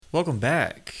Welcome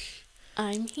back.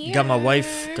 I'm here. Got my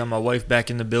wife back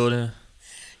in the building.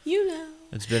 You know.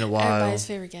 It's been a while. Everybody's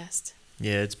favorite guest.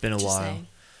 Yeah, it's been a Just while. saying.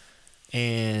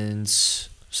 And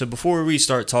so before we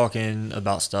start talking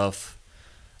about stuff,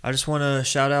 I just want to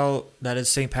shout out that it's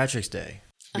St. Patrick's Day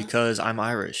because I'm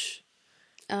Irish.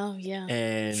 Oh, yeah.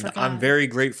 And Forgot. I'm very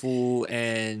grateful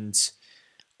and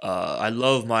I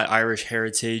love my Irish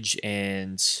heritage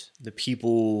and the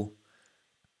people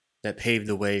that paved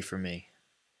the way for me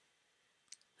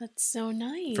That's so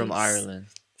nice. from Ireland.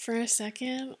 For a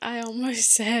second, I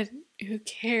almost said, who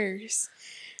cares?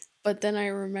 But then I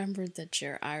remembered that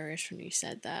you're Irish when you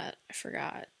said that. I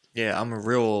forgot. Yeah, I'm a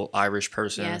real Irish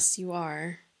person. Yes, you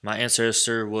are. My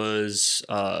ancestor was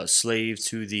a slave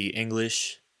to the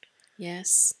English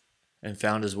Yes. and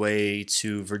found his way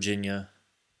to Virginia,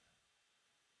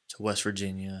 to West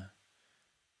Virginia,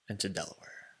 and to Delaware.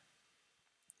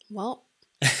 Well,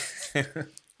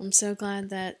 I'm so glad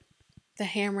that the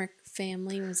Hamrick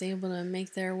family was able to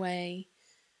make their way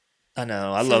I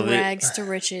know. I from love it. rags to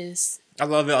riches. I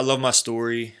love it. I love my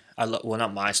story. Well,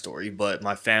 not my story, but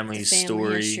my family's The family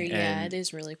story history, and yeah, it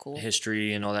is really cool.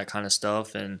 history and all that kind of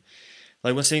stuff. And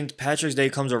like when St. Patrick's Day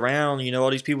comes around, all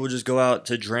these people just go out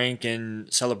to drink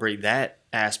and celebrate that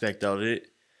aspect of it.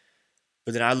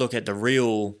 But then I look at the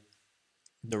real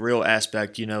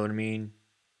aspect, you know what I mean?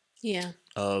 Yeah.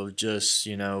 Of just,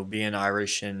 being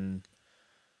Irish and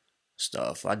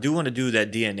stuff. I do want to do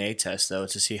that DNA test though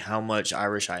to see how much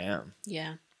Irish I am.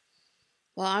 Yeah.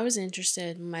 Well, I was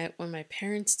interested when my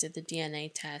parents did the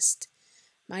DNA test.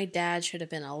 My dad should have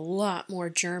been a lot more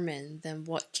German than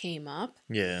what came up.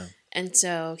 Yeah. And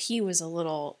so he was a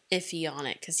little iffy on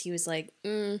it because he was like,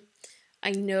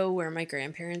 I know where my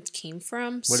grandparents came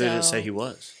from. What did it say he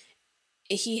was?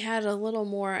 He had a little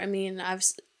more,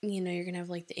 you're going to have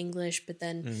like the English, but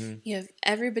then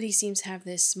everybody seems to have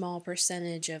this small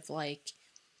percentage of like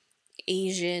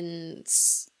Asian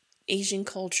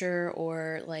culture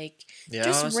or like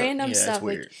just random stuff.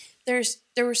 Like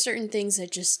there were certain things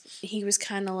that just he was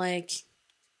kind of like,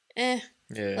 Yeah.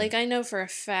 Like I know for a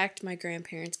fact my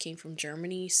grandparents came from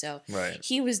Germany, so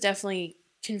he was definitely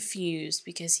confused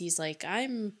because he's like,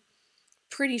 I'm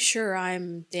pretty sure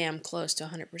I'm damn close to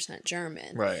 100%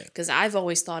 German. Right. Because I've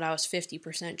always thought I was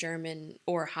 50% German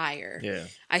or higher. Yeah.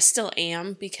 I still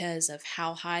am because of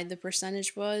how high the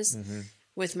percentage was.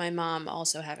 With my mom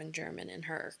also having German in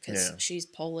her because she's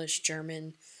Polish,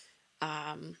 German,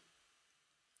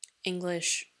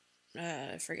 English,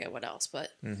 I forget what else, but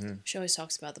she always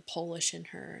talks about the Polish in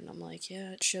her, and I'm like,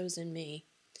 yeah, it shows in me.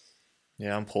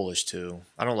 Yeah, I'm Polish too.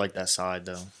 I don't like that side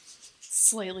though.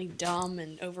 Slightly dumb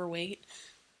and overweight.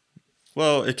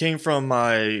 Well, it came from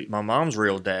my mom's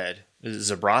real dad,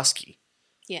 Zabrowski.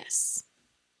 Yes.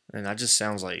 And that just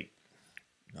sounds like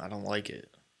I don't like it.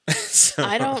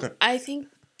 I think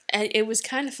it was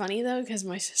kind of funny though because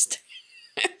my sister,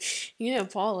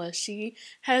 Paula, she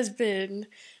has been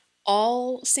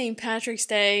all St. Patrick's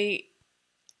Day,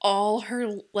 all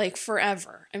her like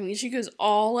forever. She goes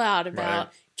all out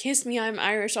about kiss me, I'm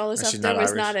Irish, all this stuff. There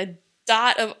was not a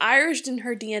dot of Irish in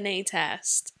her DNA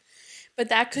test. But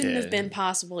that couldn't have been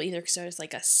possible either because there was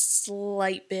like a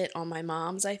slight bit on my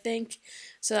mom's, I think.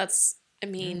 So that's,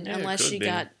 unless she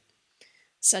got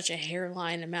such a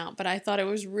hairline amount. But I thought it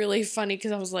was really funny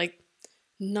because I was like,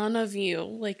 none of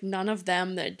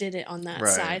them that did it on that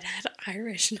side had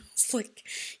Irish. And I was like,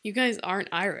 you guys aren't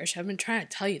Irish. I've been trying to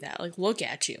tell you that. Like, look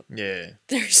at you. Yeah.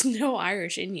 There's no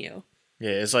Irish in you.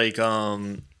 Yeah, it's like,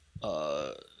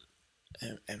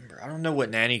 Ember. I don't know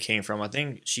what Nanny came from. I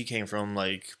think she came from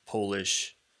like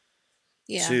Polish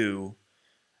too.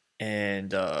 And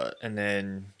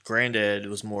then Granddad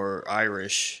was more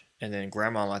Irish. And then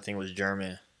Grandma, I think, was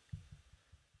German.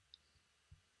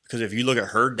 Because if you look at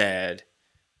her dad,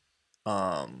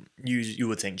 you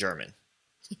would think German.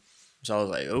 So I was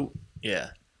like, oh, yeah.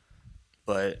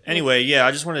 But anyway, yeah,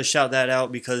 I just wanted to shout that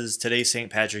out because today's St.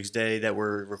 Patrick's Day that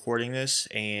we're recording this.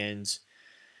 And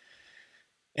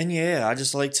yeah, I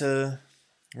just like to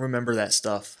remember that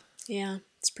stuff. Yeah,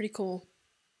 it's pretty cool.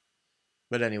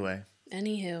 But anyway.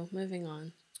 Anywho, moving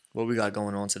on. What we got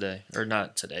going on today? Or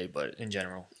not today, but in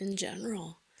general. In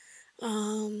general.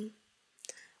 Well,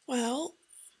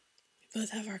 we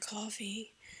both have our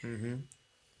coffee. Mm-hmm.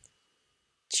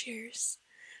 Cheers.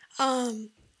 Our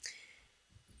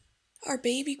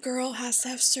baby girl has to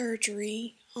have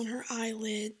surgery on her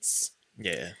eyelids.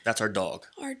 Yeah, that's our dog.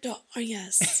 Our dog. Oh,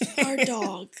 yes. Our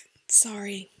dog.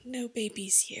 Sorry. No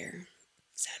babies here.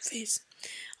 Sad face.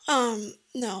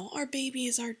 No. Our baby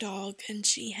is our dog, and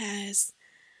she has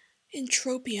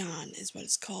entropion is what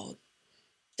it's called.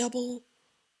 Double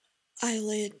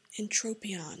eyelid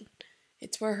entropion.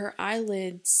 It's where her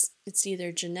eyelids, it's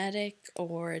either genetic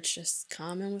or it's just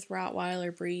common with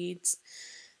Rottweiler breeds.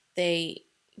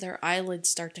 Their eyelids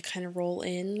start to kind of roll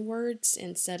inwards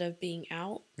instead of being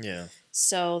out. Yeah.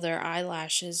 So their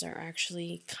eyelashes are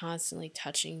actually constantly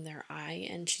touching their eye,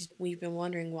 and we've been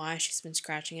wondering why she's been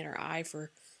scratching at her eye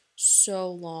for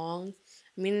so long.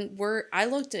 I mean, I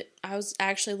was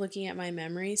actually looking at my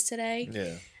memories today.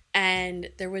 Yeah. And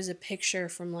there was a picture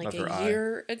from like a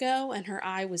year ago, and her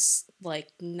eye was like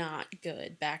not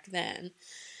good back then.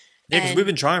 Yeah, because we've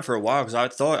been trying for a while.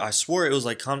 Because I swore it was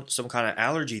like some kind of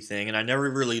allergy thing, and I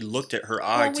never really looked at her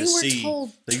eye to see.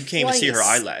 You can't even see her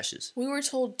eyelashes. We were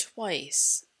told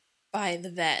twice by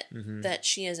the vet that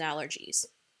she has allergies.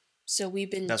 So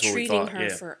we've been treating her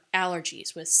for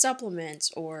allergies with supplements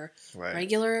or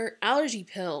regular allergy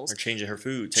pills. Or changing her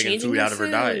food, taking food out of her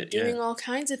diet. Doing all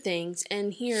kinds of things.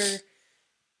 And here,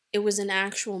 it was an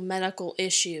actual medical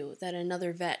issue that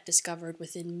another vet discovered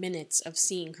within minutes of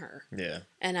seeing her. Yeah.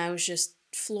 And I was just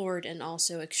floored and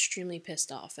also extremely pissed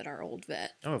off at our old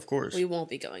vet. Oh, of course. We won't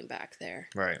be going back there.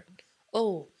 Right.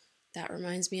 Oh, that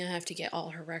reminds me I have to get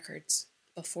all her records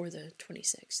before the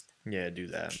 26th. Yeah, do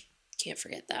that. Can't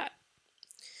forget that.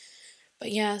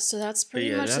 But yeah, so that's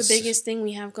pretty much the biggest thing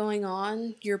we have going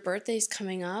on. Your birthday's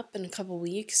coming up in a couple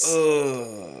weeks.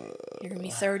 You're going to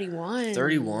be 31.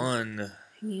 31.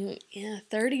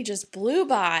 30 just blew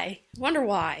by. Wonder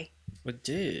why. It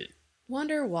did.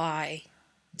 Wonder why.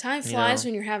 Time flies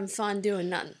when you're having fun doing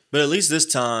nothing. But at least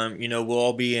this time, we'll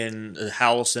all be in a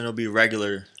house and it'll be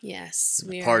regular. Yes.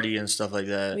 Party and stuff like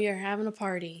that. We are having a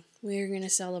party. We are going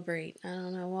to celebrate. I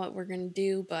don't know what we're going to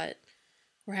do, but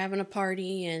we're having a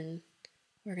party and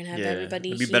we're going to have everybody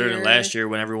here. It'll be better than last year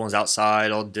when everyone's outside,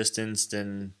 all distanced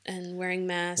and wearing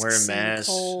masks. And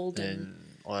cold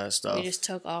and all that stuff. We just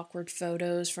took awkward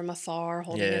photos from afar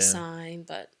holding a sign.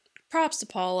 But props to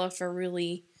Paula for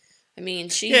really, at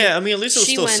least it was still something.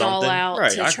 She went all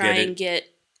out to try and get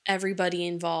everybody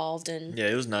involved. And yeah,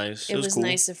 it was nice. It was cool.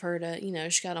 nice of her to,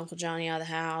 she got Uncle Johnny out of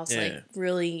the house. Yeah. Like,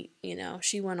 really,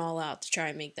 she went all out to try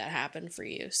and make that happen for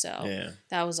you. So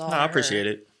that was all I appreciate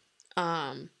it.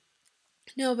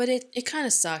 No, but it kind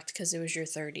of sucked because it was your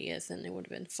 30th and it would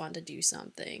have been fun to do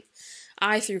something.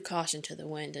 I threw caution to the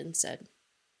wind and said,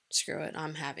 screw it,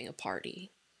 I'm having a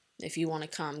party. If you want to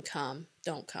come, come.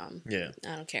 Don't come. Yeah.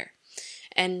 I don't care.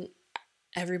 And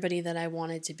everybody that I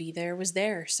wanted to be there was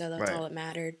there, so that's all that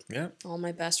mattered. Yeah. All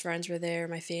my best friends were there,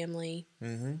 my family.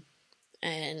 Mm-hmm.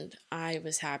 And I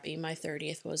was happy. My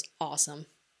 30th was awesome.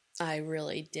 I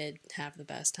really did have the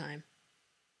best time.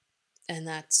 And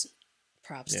that's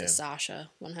props to Sasha,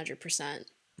 100%.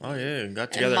 Oh, yeah.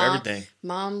 Got together everything.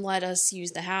 Mom let us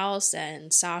use the house,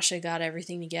 and Sasha got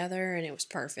everything together, and it was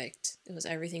perfect. It was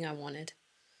everything I wanted.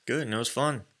 Good, and it was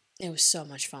fun. It was so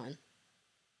much fun.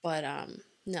 But,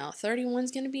 no,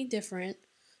 31's going to be different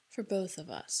for both of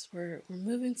us. We're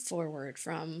moving forward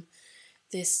from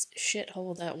this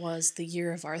shithole that was the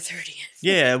year of our 30th.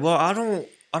 Yeah, well,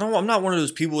 I'm not one of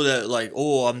those people that like,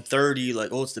 oh, I'm 30, like,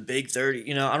 oh, it's the big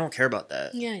 30. I don't care about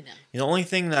that. Yeah, I know. The only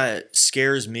thing that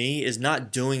scares me is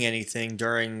not doing anything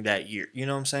during that year. You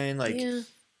know what I'm saying? Like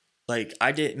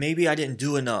maybe I didn't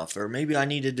do enough, or maybe I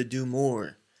needed to do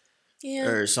more. Yeah.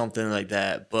 Or something like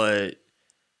that. But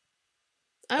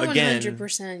I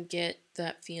 100% get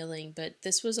that feeling, but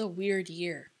this was a weird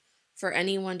year for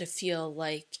anyone to feel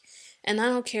like, and I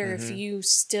don't care if you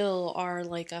still are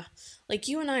like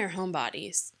you and I are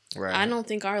homebodies. Right. I don't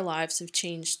think our lives have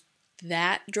changed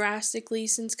that drastically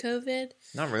since COVID.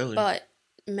 Not really. But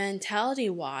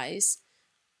mentality-wise,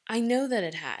 I know that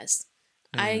it has.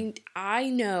 I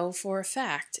know for a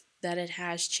fact that it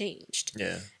has changed.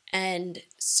 Yeah. And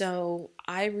so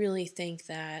I really think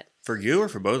that... For you or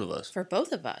for both of us? For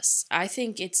both of us. I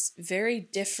think it's very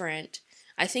different.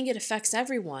 I think it affects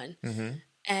everyone. Mm-hmm.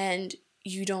 And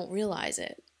you don't realize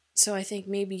it. So I think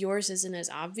maybe yours isn't as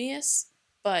obvious,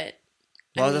 but...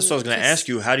 Well, that's what I was going to ask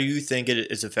you. How do you think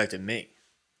it's affected me?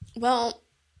 Well,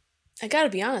 I got to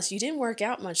be honest. You didn't work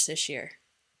out much this year.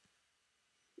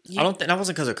 I don't think... That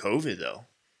wasn't because of COVID, though.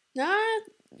 Nah,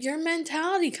 your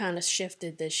mentality kind of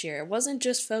shifted this year. It wasn't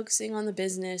just focusing on the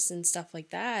business and stuff like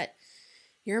that.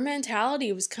 Your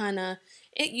mentality was kind of...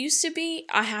 It used to be,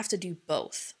 I have to do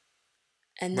both.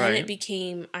 And then it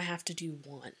became, I have to do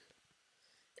one.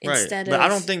 Instead but I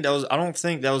don't think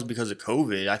that was because of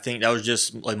COVID. I think that was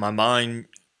just like my mind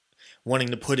wanting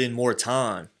to put in more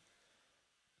time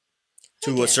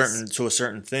to a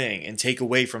certain thing and take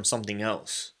away from something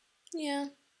else. Yeah.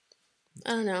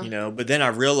 I don't know. But then I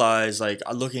realized, like,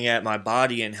 looking at my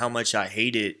body and how much I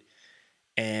hate it,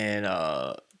 and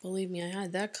believe me, I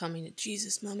had that coming to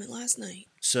Jesus moment last night.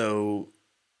 So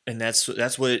And that's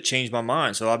what changed my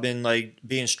mind. So I've been like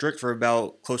being strict for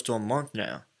about close to a month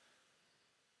now.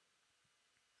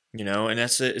 And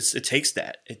that's it. It takes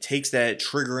that. It takes that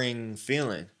triggering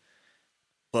feeling.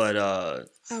 But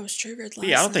I was triggered yeah,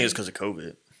 I last don't think it's night. because of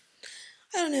COVID.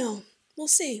 I don't know. We'll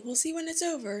see. We'll see when it's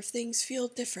over if things feel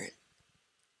different.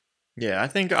 Yeah, I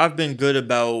think I've been good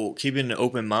about keeping an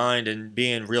open mind and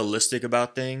being realistic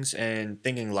about things and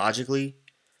thinking logically,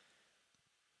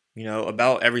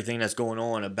 about everything that's going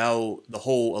on, about the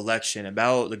whole election,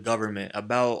 about the government,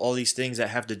 about all these things that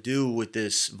have to do with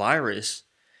this virus.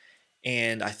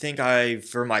 And I think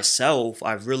for myself,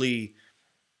 I've really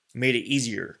made it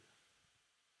easier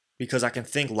because I can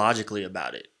think logically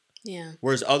about it. Yeah.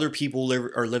 Whereas other people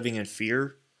are living in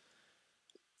fear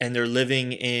and they're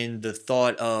living in the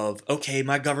thought of, okay,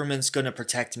 my government's going to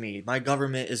protect me. My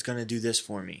government is going to do this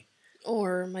for me.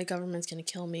 Or my government's going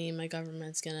to kill me. My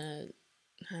government's going to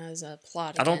has a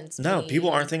plot I don't against No, me.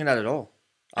 people aren't thinking that at all.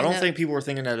 I don't know, think people are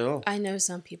thinking that at all. I know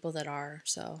some people that are,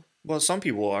 so. Well, some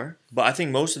people are, but I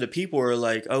think most of the people are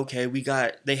like, okay,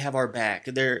 they have our back.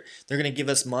 They're going to give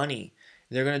us money.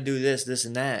 They're going to do this, this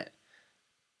and that.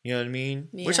 You know what I mean?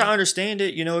 Yeah. Which I understand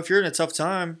it. If you're in a tough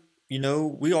time,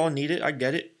 we all need it. I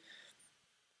get it.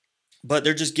 But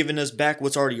they're just giving us back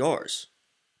what's already ours.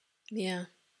 Yeah.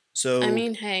 So I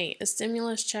mean, hey, a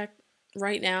stimulus check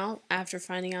right now after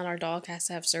finding out our dog has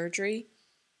to have surgery.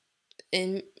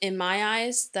 In my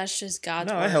eyes, that's just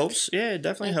God's work. No, it helps. Yeah, it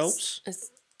definitely helps.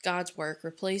 It's God's work,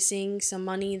 replacing some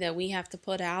money that we have to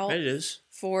put out. It is.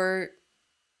 For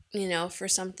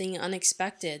something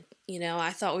unexpected.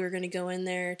 I thought we were going to go in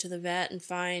there to the vet and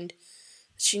find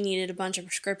she needed a bunch of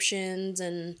prescriptions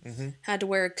and had to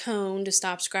wear a cone to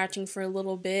stop scratching for a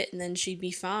little bit, and then she'd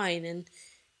be fine and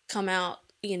come out,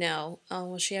 oh,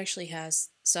 well, she actually has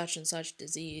such and such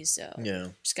disease, so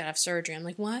she's got to have surgery. I'm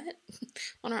like, what?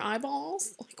 On her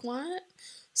eyeballs? Like, what?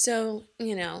 So,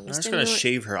 they're just going to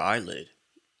shave her eyelid.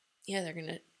 Yeah, they're going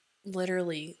to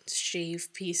literally shave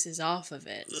pieces off of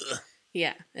it. Ugh.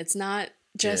 Yeah, it's not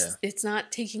it's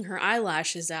not taking her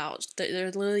eyelashes out.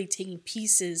 They're literally taking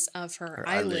pieces of her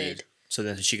eyelid. So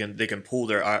then they can pull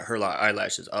her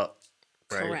eyelashes up.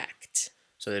 Right? Correct.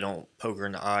 So they don't poke her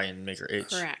in the eye and make her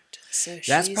itch. Correct. So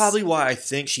that's probably why I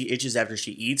think she itches after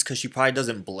she eats, because she probably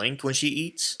doesn't blink when she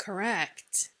eats.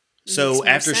 Correct. So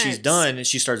after she's done,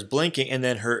 she starts blinking, and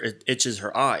then it itches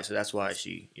her eye. So that's why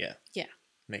yeah.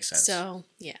 Makes sense. So,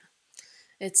 yeah.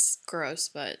 It's gross,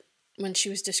 but when she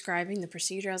was describing the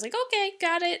procedure, I was like, okay,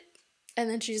 got it. And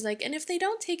then she's like, and if they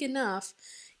don't take enough,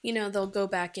 they'll go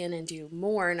back in and do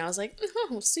more. And I was like,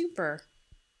 oh, super.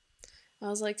 I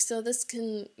was like, so this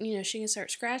can, she can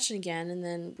start scratching again, and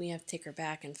then we have to take her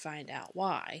back and find out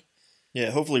why.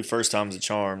 Yeah, hopefully first time's a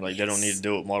charm. Like, yes. They don't need to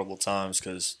do it multiple times,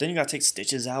 because then you got to take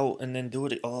stitches out and then do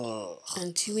it. Oh.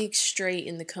 And 2 weeks straight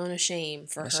in the cone of shame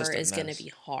for her is going to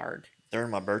be hard. During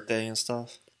my birthday and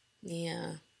stuff.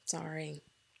 Yeah, sorry.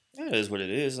 It is what it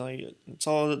is. Like, it's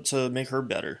all to make her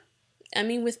better. I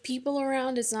mean, with people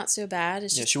around, it's not so bad.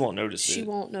 It's she won't notice She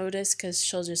won't notice because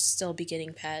she'll just still be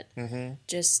getting pet. Mm-hmm.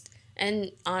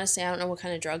 And honestly, I don't know what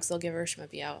kind of drugs they'll give her. She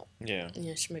might be out. Yeah.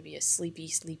 She might be a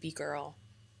sleepy girl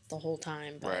the whole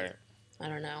time. But right. I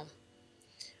don't know.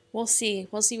 We'll see.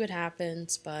 We'll see what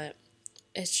happens. But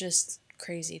it's just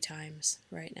crazy times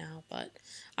right now. But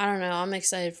I don't know. I'm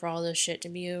excited for all this shit to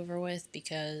be over with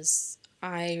because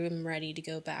I am ready to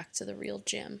go back to the real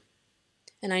gym.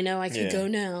 And I know I can go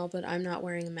now, but I'm not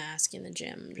wearing a mask in the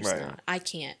gym. I'm just not. I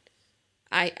can't.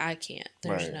 I can't.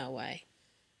 There's no way.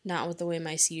 Not with the way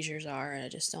my seizures are. I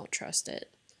just don't trust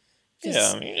it.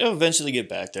 Yeah, I mean, it'll eventually get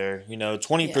back there.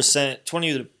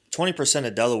 20%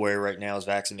 of Delaware right now is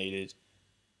vaccinated.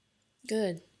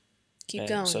 Good. Keep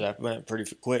going. So that went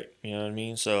pretty quick. You know what I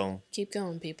mean? So keep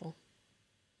going, people.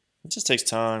 It just takes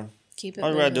time. Keep it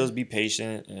all you gotta do is be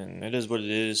patient, and it is what it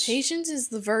is. Patience is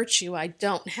the virtue I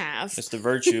don't have. It's the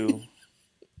virtue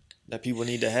that people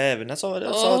need to have, and that's all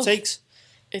it takes.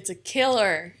 It's a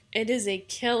killer. It is a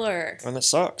killer. And it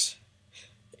sucks.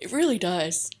 It really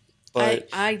does. But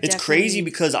it's crazy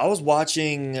because I was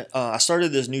watching, I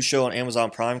started this new show on Amazon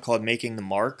Prime called Making the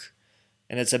Mark,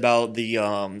 and it's about the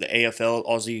AFL,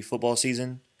 Aussie football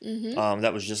season. Mm-hmm.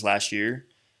 That was just last year.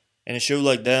 And it showed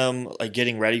like them like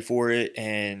getting ready for it,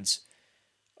 and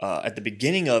at the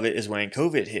beginning of it is when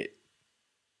COVID hit.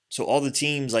 So all the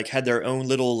teams like had their own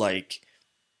little like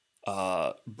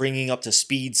bringing up to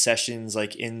speed sessions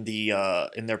like in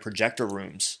their projector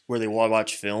rooms where they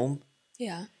watch film.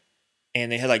 Yeah. And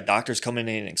they had like doctors come in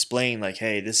and explain like,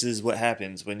 hey, this is what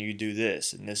happens when you do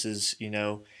this, and this is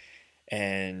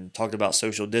and talked about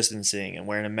social distancing and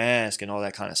wearing a mask and all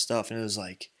that kind of stuff. And it was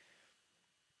like,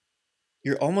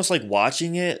 you're almost like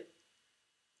watching it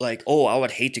like, oh, I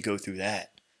would hate to go through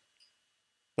that.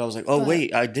 But I was like, oh, But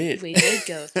wait, I did. we did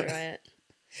go through it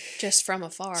just from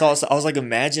afar. So I was like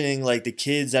imagining like the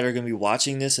kids that are going to be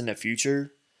watching this in the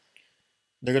future,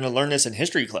 they're going to learn this in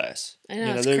history class. I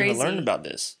know, it's they're crazy. going to learn about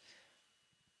this.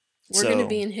 We're going to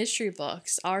be in history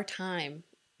books, our time.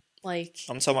 Like,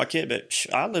 I'm telling my kid, but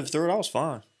I lived through it. I was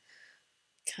fine.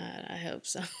 God, I hope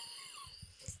so.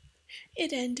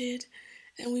 It ended,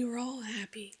 and we were all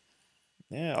happy.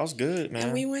 Yeah, I was good, man.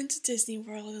 And we went to Disney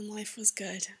World, and life was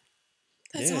good.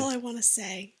 That's all I want to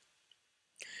say.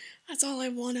 That's all I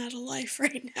want out of life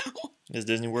right now. Is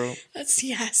Disney World?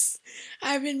 Yes.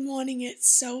 I've been wanting it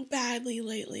so badly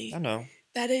lately. I know.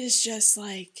 That it is just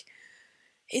like,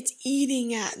 it's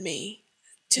eating at me.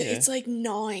 It's like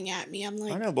gnawing at me. I'm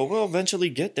like, I know, but we'll eventually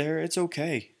get there. It's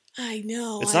okay. I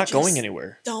know. It's not going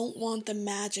anywhere. Don't want the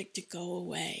magic to go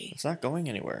away. It's not going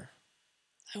anywhere.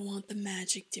 I want the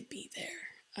magic to be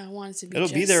there. I want it to be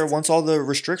It'll be there once all the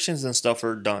restrictions and stuff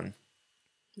are done.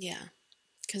 Yeah.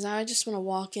 Because I just want to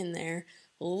walk in there,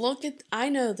 I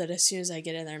know that as soon as I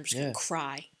get in there, I'm just going to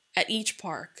cry at each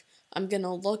park. I'm going to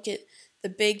look at the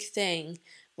big thing,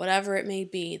 whatever it may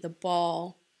be, the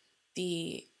ball,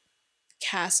 the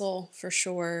castle for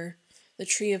sure, the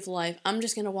tree of life. I'm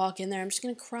just going to walk in there. I'm just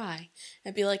going to cry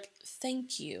and be like,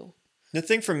 thank you. The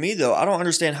thing for me, though, I don't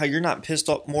understand how you're not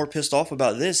more pissed off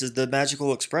about this is the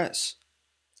Magical Express.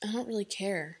 I don't really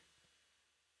care.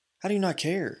 How do you not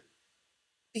care?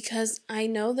 Because I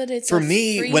know that it's for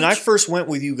me, when I first went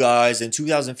with you guys in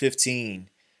 2015,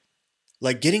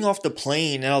 like getting off the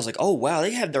plane, and I was like, oh wow,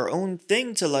 they have their own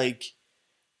thing to like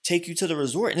take you to the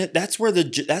resort, and that's where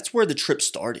the trip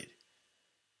started.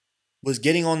 Was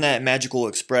getting on that Magical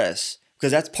Express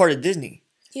because that's part of Disney.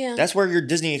 Yeah, that's where your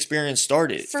Disney experience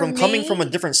started. Coming from a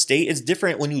different state, it's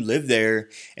different when you live there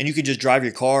and you can just drive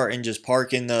your car and just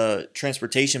park in the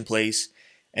transportation place.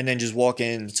 And then just walk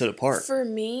into the park. For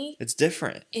me, it's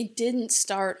different. It didn't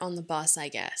start on the bus, I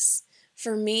guess.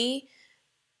 For me,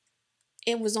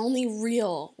 it was only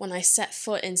real when I set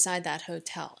foot inside that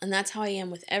hotel. And that's how I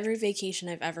am with every vacation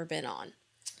I've ever been on.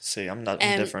 See, I'm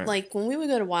different. Like when we would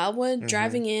go to Wildwood,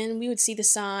 driving in, we would see the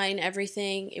sign,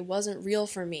 everything. It wasn't real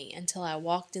for me until I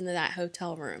walked into that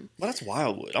hotel room. Well, that's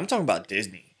Wildwood. I'm talking about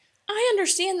Disney. I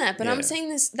understand that, but I'm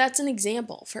saying that's an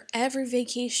example. For every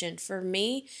vacation, for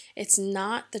me, it's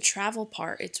not the travel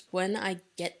part. It's when I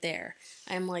get there.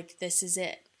 I'm like, this is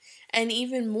it. And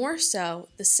even more so,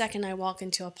 the second I walk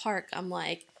into a park, I'm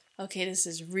like, okay, this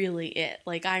is really it.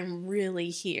 Like, I'm really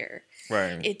here.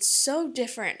 Right. It's so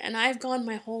different. And I've gone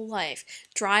my whole life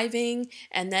driving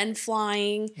and then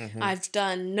flying. I've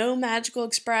done no Magical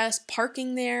Express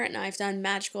parking there, and I've done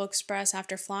Magical Express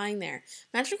after flying there.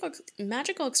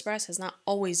 Magical Express has not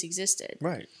always existed.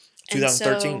 Right.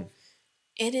 2013. So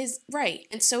it is, right.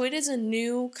 And so it is a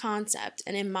new concept.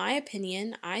 And in my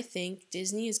opinion, I think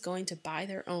Disney is going to buy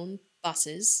their own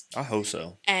buses. I hope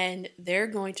so. And they're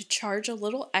going to charge a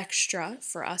little extra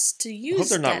for us to use. I hope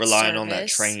they're not relying on that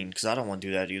train, because I don't want to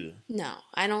do that either. No,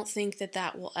 I don't think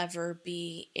that will ever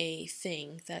be a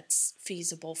thing that's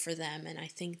feasible for them, and I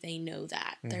think they know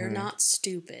that. They're not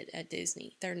stupid at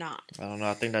Disney. They're not. I don't know.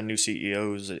 I think that new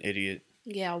CEO is an idiot.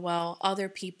 Yeah, well, other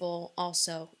people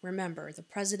also. Remember, the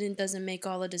president doesn't make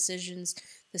all the decisions.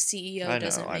 The CEO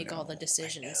doesn't make all the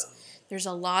decisions. There's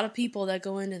a lot of people that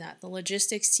go into that. The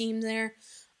logistics team there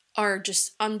are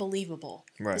just unbelievable.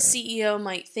 Right. The CEO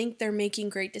might think they're making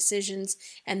great decisions,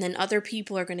 and then other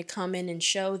people are going to come in and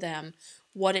show them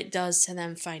what it does to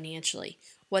them financially,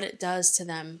 what it does to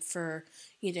them for,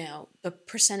 the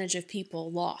percentage of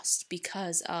people lost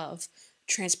because of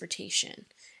transportation.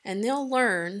 And they'll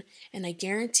learn, and I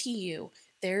guarantee you,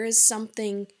 there is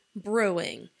something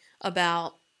brewing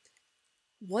about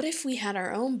what if we had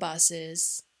our own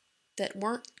buses that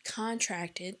weren't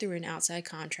contracted through an outside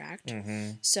contract.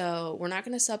 So we're not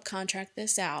going to subcontract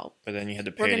this out. But then you had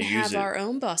to pay We're going to have our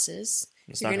own buses.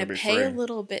 You're going to pay free. A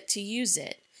little bit to use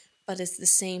it, but it's the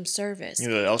same service. You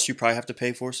know what else you probably have to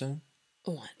pay for soon?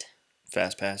 What?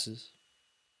 Fast passes.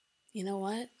 You know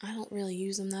what? I don't really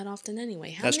use them that often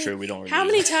anyway. That's true. We don't really How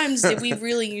many times did we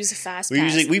really use a fast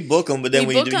pass? We book them, but then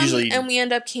we usually... and we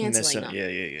end up canceling them.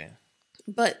 Yeah.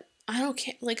 But I don't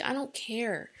care. I don't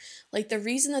care. Like, the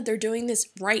reason that they're doing this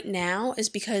right now is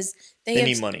because they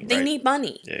need money. They need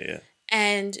money. Yeah.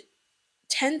 And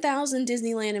 10,000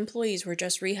 Disneyland employees were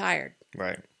just rehired.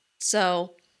 Right.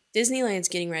 So Disneyland's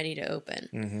getting ready to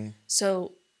open.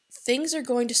 So things are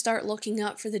going to start looking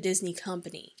up for the Disney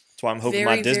company. That's why I'm hoping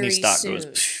my Disney stock soon.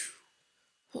 goes.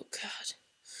 Oh, God.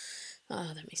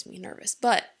 Oh, that makes me nervous.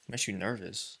 But makes you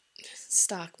nervous.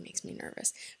 Stock makes me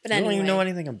nervous. But You anyway. don't even know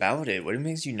anything about it. What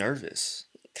makes you nervous?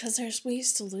 Because there's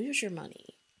ways to lose your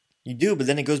money. You do, but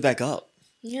then it goes back up.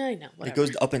 Yeah, I know. Whatever. It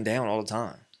goes up and down all the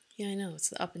time. Yeah, I know. It's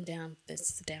the up and down.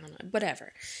 It's the down.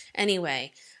 Whatever.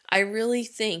 Anyway, I really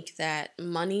think that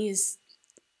money is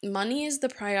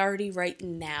the priority right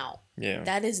now. Yeah.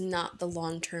 That is not the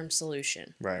long-term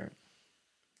solution. Right.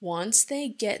 Once they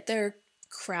get their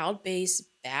crowd base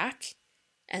back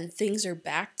and things are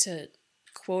back to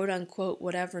quote-unquote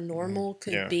whatever normal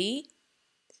could be,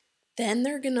 then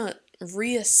they're going to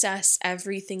reassess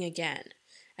everything again.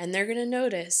 And they're going to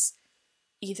notice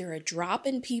either a drop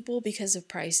in people because of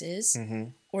prices,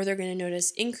 or they're going to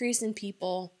notice increase in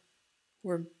people.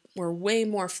 We're way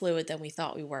more fluid than we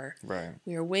thought we were. Right.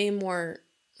 We are way more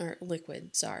or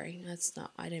liquid. Sorry, that's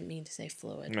not. I didn't mean to say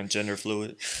fluid. I meant gender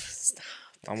fluid. Stop.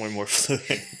 I'm way more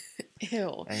fluid.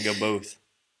 Ew. I can go both.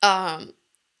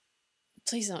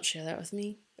 Please don't share that with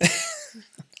me.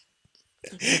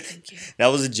 Okay, thank you. That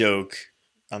was a joke.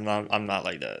 I'm not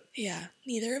like that. Yeah,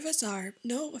 neither of us are.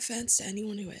 No offense to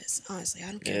anyone who is. Honestly,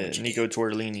 I don't care what you Nico do.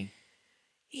 Tortellini.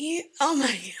 Oh my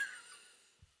God.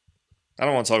 I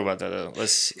don't want to talk about that though.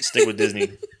 Let's stick with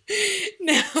Disney.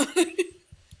 No.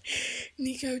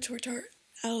 Nico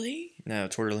Tortorelli? No,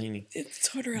 Tortellini. It's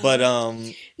Tortorelli. But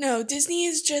no, Disney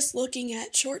is just looking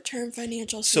at short-term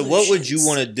financial so solutions. what would you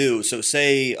want to do? So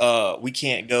say we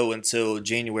can't go until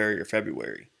January or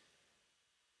February.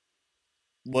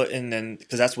 And then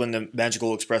because that's when the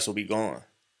Magical Express will be gone.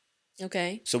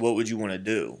 Okay. So what would you want to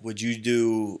do? Would you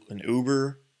do an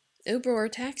Uber? Uber or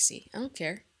taxi. I don't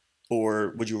care.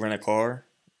 Or would you rent a car?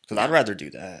 Because I'd rather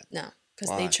do that. No,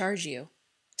 because they charge you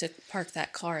to park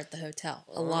that car at the hotel.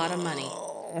 A lot of money.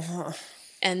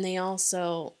 And they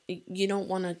also you don't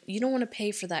want to pay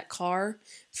for that car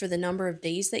for the number of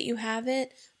days that you have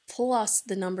it, plus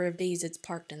the number of days it's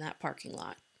parked in that parking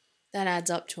lot. That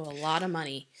adds up to a lot of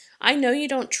money. I know you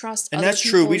don't trust and other that's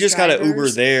true. We just got to Uber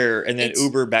there and then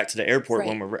Uber back to the airport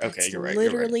when we're... Okay, you're right.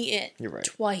 Literally it. You're right.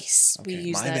 Twice we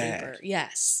use that bad. Uber.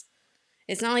 Yes.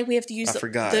 It's not like we have to use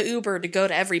the Uber to go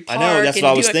to every park. I know, that's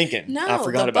what I was thinking. No, I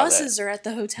forgot the about buses are at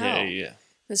the hotel. Yeah.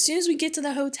 As soon as we get to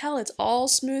the hotel, it's all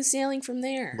smooth sailing from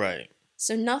there. Right.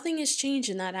 So nothing has changed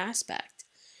in that aspect.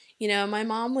 You know, my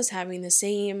mom was having the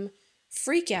same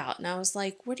freak out, and I was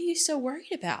like, what are you so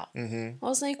worried about? I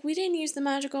was like, we didn't use the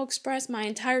Magical Express my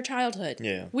entire childhood.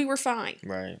 Yeah. We were fine.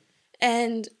 Right.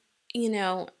 And, you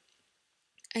know,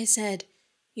 I said,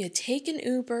 you take an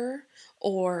Uber,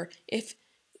 or if,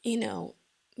 you know,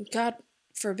 God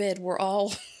forbid, we're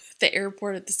all at the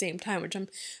airport at the same time, which I'm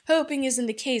hoping isn't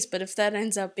the case, but if that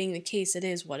ends up being the case, it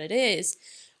is what it is.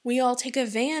 We all take a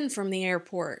van from the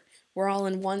airport. We're all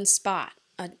in one spot.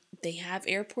 They have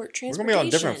airport transportation. We're going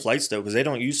to be on different flights, though, because they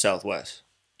don't use Southwest.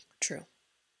 True.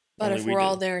 But if we're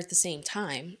all there at the same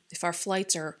time, if our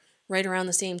flights are right around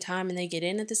the same time and they get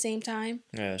in at the same time...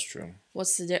 Yeah, that's true.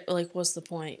 What's the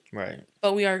point? Right.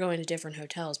 But we are going to different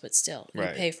hotels, but still. We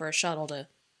right. pay for a shuttle to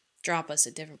drop us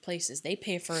at different places. They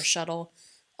pay for a shuttle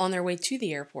on their way to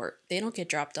the airport. They don't get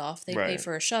dropped off. They pay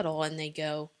for a shuttle and they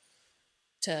go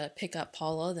to pick up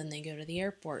Paula, then they go to the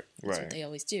airport. That's what they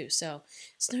always do. So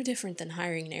it's no different than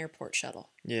hiring an airport shuttle.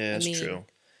 Yeah, that's true.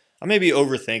 I may be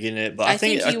overthinking it, but I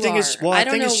think it's I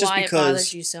don't know why it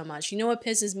bothers you so much. You know what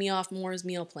pisses me off more is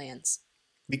meal plans.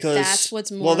 Because that's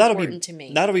what's more important to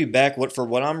me. That'll be back for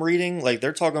what I'm reading. Like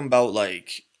they're talking about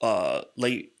late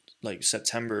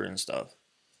September and stuff.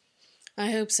 I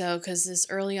hope so, because this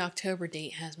early October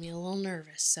date has me a little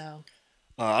nervous. So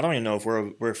I don't even know if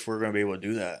we're going to be able to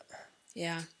do that.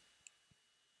 Yeah.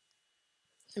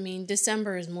 I mean,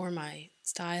 December is more my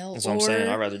style. That's what I'm saying.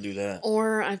 I'd rather do that.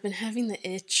 Or I've been having the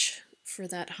itch for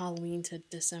that Halloween to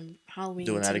December.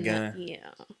 Doing that again?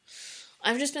 Yeah.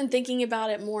 I've just been thinking about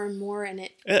it more and more, and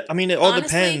it all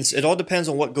depends. It all depends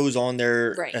on what goes on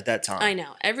there at that time. I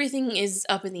know. Everything is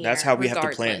up in the air. That's how we have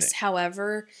to plan it.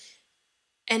 However,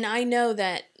 and I know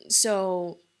that,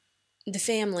 so the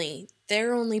family,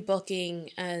 they're only booking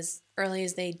as early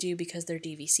as they do because they're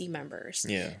DVC members.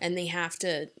 Yeah. And they have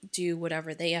to do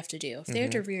whatever they have to do. If they have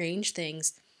to rearrange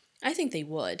things, I think they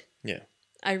would. Yeah.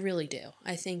 I really do.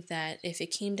 I think that if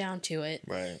it came down to it,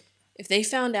 right. If they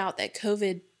found out that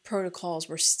COVID protocols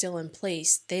were still in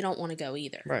place, they don't want to go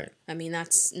either. Right. I mean,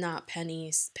 that's not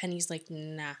Penny's. Penny's like,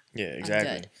 nah. Yeah, exactly.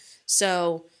 I'm good.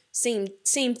 So same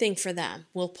thing for them.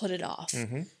 We'll put it off.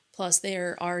 Plus,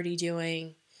 they're already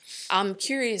doing... I'm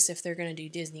curious if they're going to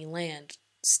do Disneyland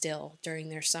still during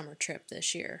their summer trip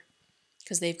this year.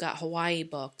 Because they've got Hawaii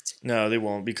booked. No, they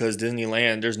won't, because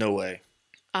Disneyland, there's no way.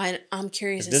 I'm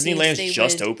curious If to see if Disneyland's they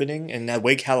just would. opening and that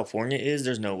way California is,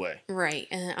 there's no way. Right,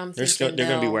 and I'm They're thinking they're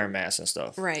going to be they'll. wearing masks and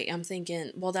stuff. Right, I'm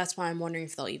thinking. Well, that's why I'm wondering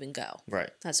if they'll even go. Right.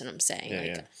 That's what I'm saying. Yeah, Like,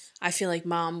 yeah. I feel like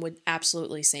Mom would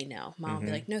absolutely say no. Mom would be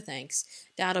Mhm. like, no thanks.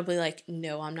 Dad will be like,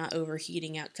 no, I'm not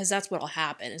overheating out, because that's what'll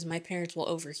happen. Is my parents will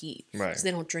overheat Right. because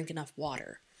they don't drink enough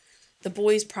water. The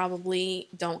boys probably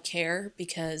don't care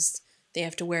because they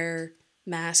have to wear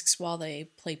masks while they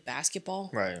play basketball.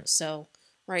 Right. So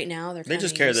right now They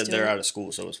just care that they're out of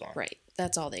school, so it's fine. Right.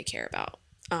 That's all they care about.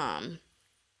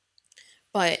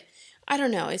 But I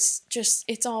don't know.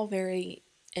 It's all very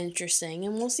interesting,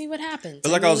 and we'll see what happens.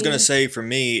 But like I was going to say, for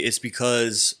me, it's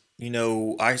because,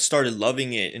 I started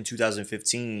loving it in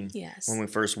 2015 Yes. when we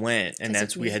first went. And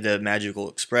we had the Magical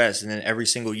Express. And then every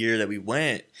single year that we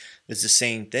went, it's the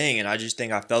same thing. And I just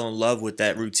think I fell in love with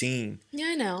that routine. Yeah,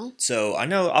 I know. So I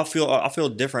know I'll feel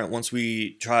different once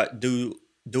we try do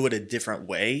it a different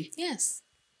way. Yes.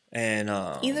 And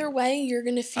either way, you're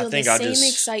gonna feel the same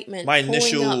excitement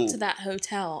pulling up to that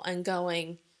hotel and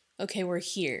going, "Okay, we're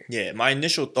here." Yeah, my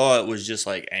initial thought was just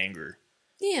like anger.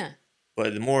 Yeah.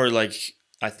 But the more like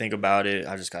I think about it,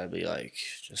 I just gotta be like,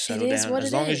 just settle down.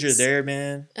 As long as you're there,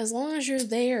 man. As long as you're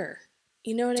there,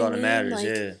 you know what I mean. That's all that matters. Like,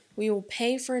 yeah. We will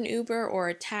pay for an Uber or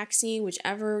a taxi,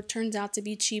 whichever turns out to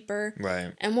be cheaper.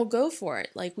 Right. And we'll go for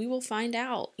it. Like, we will find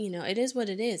out. It is what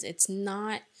it is. It's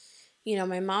not.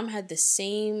 My mom had the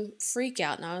same freak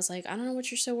out, and I was like, I don't know what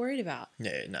you're so worried about.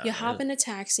 Yeah, no. You hop in a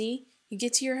taxi, you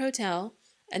get to your hotel,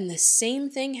 and the same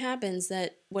thing happens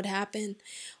that would happen.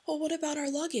 Well, what about our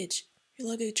luggage? Your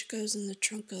luggage goes in the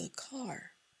trunk of the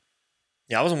car.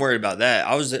 Yeah, I wasn't worried about that.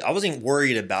 I wasn't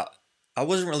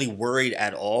really worried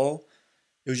at all.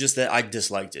 It was just that I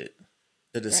disliked it,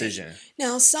 the decision. Right.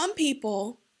 Now, some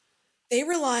people, they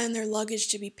rely on their luggage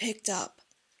to be picked up.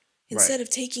 Instead of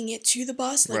taking it to the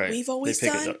bus like we've always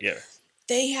done, it up, yeah.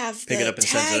 They have the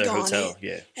tag on hotel,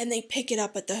 it, and they pick it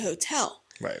up at the hotel.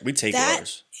 Right, we take that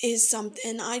ours. That is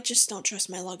something, I just don't trust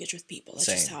my luggage with people. That's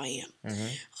just how I am.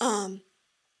 Mm-hmm.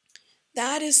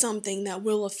 That is something that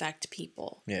will affect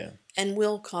people. Yeah. And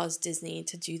will cause Disney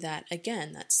to do that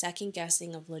again, that second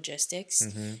guessing of logistics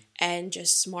and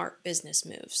just smart business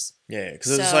moves. Yeah,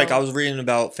 because it's like I was reading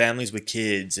about families with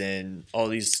kids and all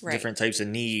these different types of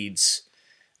needs.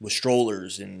 With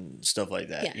strollers and stuff like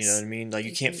that. Yes. You know what I mean? Like,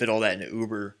 you can't fit all that in an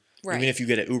Uber. Right. Even if you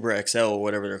get an Uber XL or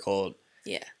whatever they're called.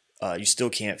 Yeah. You still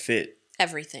can't fit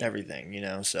everything,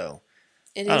 so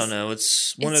I don't know.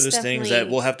 It's one of those things that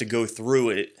we'll have to go through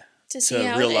it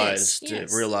to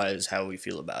realize how we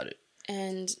feel about it.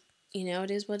 And,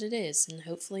 it is what it is. And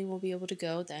hopefully we'll be able to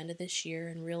go at the end of this year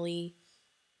and really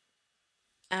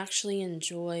actually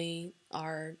enjoy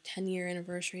our 10-year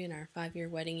anniversary and our 5-year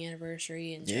wedding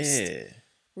anniversary and just... Yeah.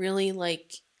 Really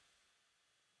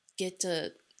get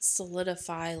to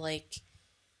solidify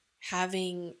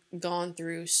having gone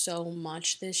through so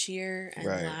much this year and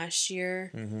last year.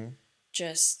 Mm-hmm.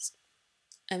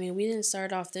 We didn't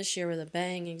start off this year with a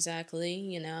bang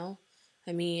exactly,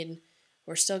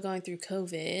 we're still going through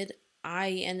COVID. I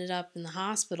ended up in the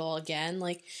hospital again.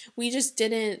 We just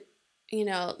didn't,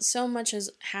 so much has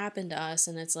happened to us,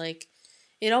 and it's like,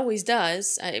 it always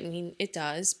does. It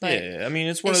does. But yeah,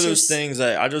 it's one of those things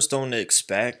that I just don't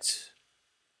expect.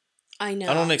 I know.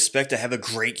 I don't expect to have a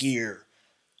great year.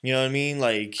 You know what I mean?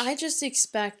 I just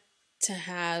expect to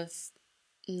have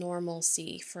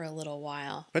normalcy for a little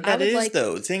while. But that is,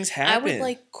 though. Things happen. I would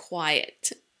like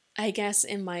quiet, I guess,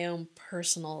 in my own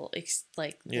personal,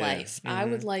 life. Mm-hmm. I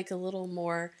would like a little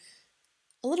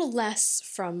less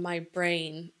from my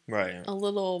brain. Right. A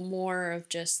little more of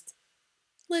just...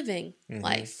 living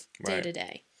life day to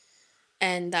day.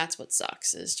 And that's what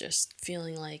sucks, is just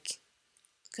feeling like,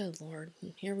 good Lord,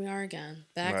 here we are again,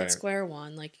 back at square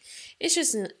one. It's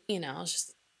just,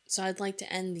 so I'd like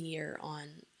to end the year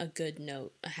on a good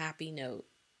note, a happy note,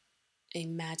 a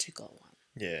magical one.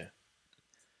 Yeah.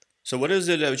 So what is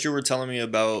it that you were telling me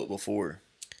about before?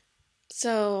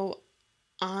 So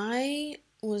I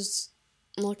was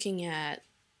looking at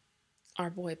our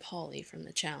boy Paulie from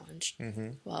the challenge.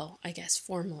 Mm-hmm. Well, I guess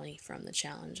formally from the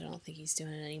challenge. I don't think he's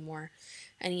doing it anymore.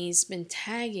 And he's been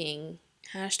hashtagging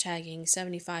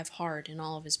 75 hard in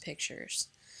all of his pictures.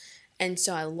 And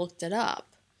so I looked it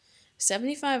up.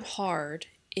 75 hard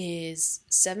is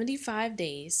 75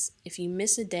 days. If you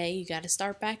miss a day, you got to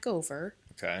start back over.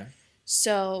 Okay.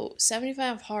 So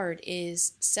 75 hard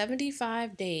is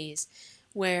 75 days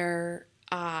where,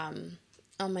 oh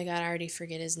my God, I already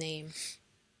forget his name.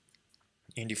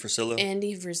 Andy Frisillo.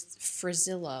 Andy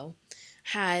Frisillo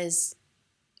has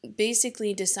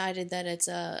basically decided that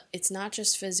it's not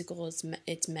just physical,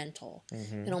 it's mental.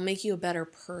 It'll make you a better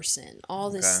person,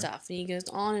 all this stuff. And he goes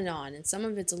on, and some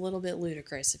of it's a little bit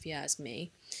ludicrous if you ask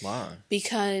me. Why?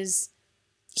 Because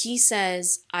he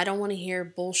says, I don't want to hear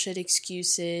bullshit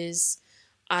excuses.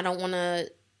 I don't want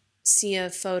to see a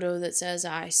photo that says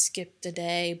I skipped a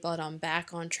day but I'm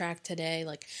back on track today.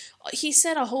 Like, he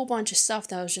said a whole bunch of stuff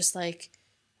that was just like,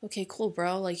 okay, cool,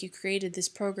 bro. Like, you created this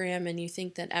program and you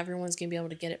think that everyone's going to be able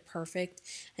to get it perfect.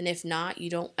 And if not, you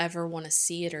don't ever want to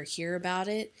see it or hear about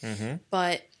it.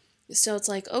 But, so it's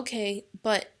like, okay,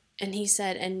 and he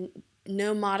said, and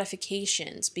no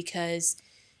modifications, because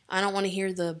I don't want to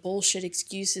hear the bullshit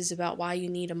excuses about why you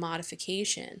need a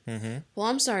modification. Well,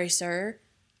 I'm sorry, sir.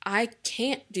 I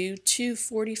can't do 2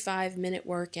 45-minute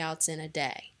workouts in a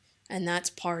day. And that's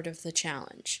part of the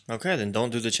challenge. Okay, then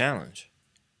don't do the challenge.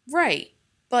 Right.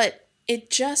 But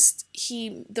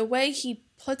the way he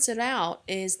puts it out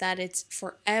is that it's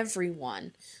for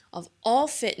everyone of all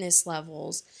fitness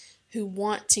levels who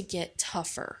want to get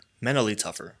tougher. Mentally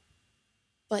tougher.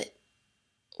 But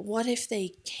what if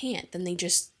they can't? Then they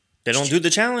don't do the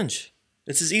challenge.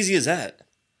 It's as easy as that.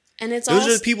 And it's those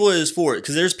are the people that is for it.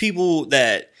 Because there's people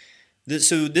that...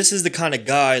 So this is the kind of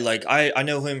guy, like, I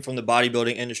know him from the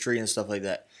bodybuilding industry and stuff like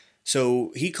that.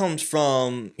 So he's cut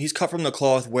from the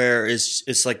cloth where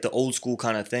it's like the old school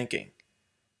kind of thinking.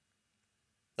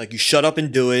 Like, you shut up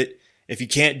and do it. If you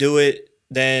can't do it,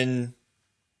 then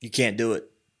you can't do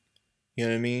it. You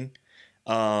know what I mean?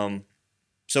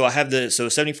 So I have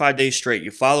 75 days straight. You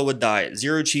follow a diet,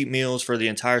 0 cheat meals for the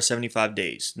entire 75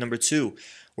 days. Number 2,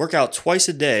 work out twice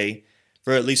a day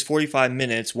for at least 45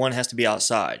 minutes. 1 has to be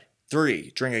outside.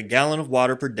 3, drink a gallon of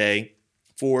water per day.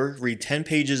 4, read 10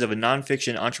 pages of a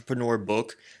nonfiction entrepreneur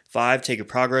book. 5, take a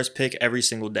progress pic every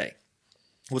single day.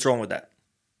 What's wrong with that?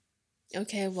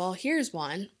 Okay, well, here's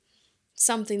one.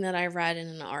 Something that I read in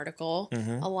an article.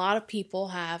 A lot of people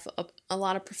have, a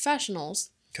lot of professionals,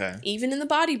 even in the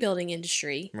bodybuilding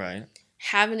industry,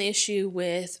 have an issue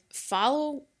with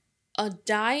follow a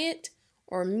diet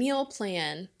or meal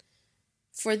plan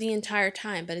for the entire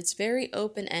time, but it's very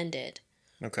open-ended.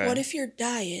 Okay. What if your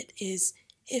diet is...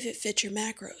 if it fits your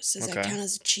macros, does that count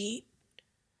as a cheat?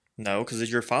 No,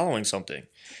 because you're following something.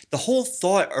 The whole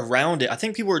thought around it, I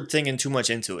think people are thinking too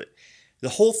much into it. The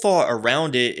whole thought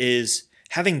around it is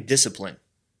having discipline.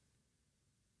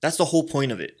 That's the whole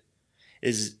point of it.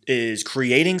 Is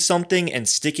creating something and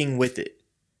sticking with it.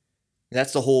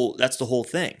 That's the whole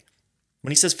thing.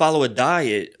 When he says follow a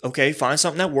diet, okay, find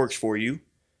something that works for you,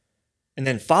 and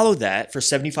then follow that for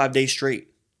 75 days straight,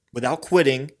 without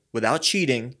quitting, without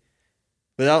cheating.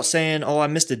 Without saying, oh, I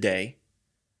missed a day.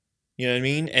 You know what I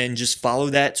mean? And just follow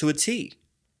that to a T.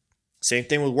 Same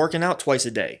thing with working out twice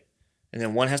a day. And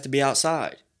then 1 has to be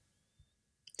outside.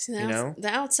 See, the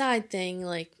outside thing,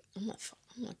 like, I'm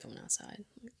not going outside.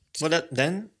 Well,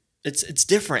 then it's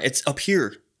different. It's up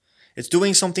here. It's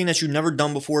doing something that you've never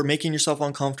done before, making yourself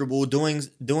uncomfortable, doing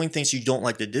things you don't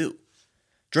like to do.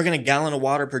 Drinking a gallon of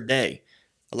water per day.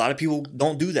 A lot of people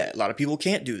don't do that. A lot of people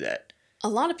can't do that. A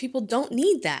lot of people don't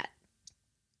need that.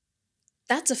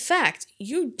 That's a fact.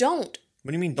 You don't.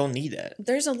 What do you mean don't need that?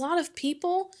 There's a lot of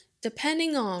people,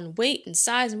 depending on weight and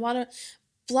size and water,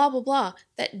 blah, blah, blah,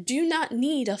 that do not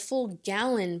need a full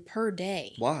gallon per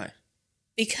day. Why?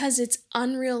 Because it's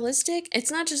unrealistic.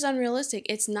 It's not just unrealistic.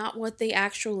 It's not what they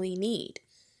actually need.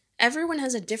 Everyone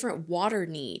has a different water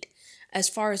need as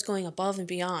far as going above and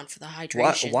beyond for the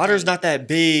hydration. Water's not that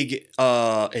big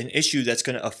an issue that's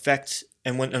going to affect...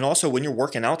 And also, when you're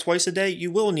working out twice a day,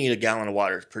 you will need a gallon of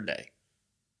water per day.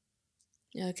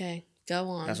 Okay, go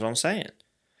on. That's what I'm saying.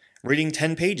 Reading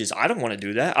 10 pages. I don't want to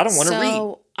do that. I don't want to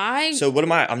read. So what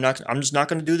am I? I'm just not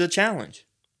going to do the challenge.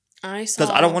 Because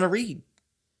I don't want to read.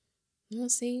 We'll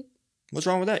see. What's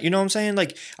wrong with that? You know what I'm saying?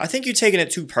 Like, I think you're taking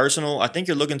it too personal. I think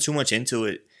you're looking too much into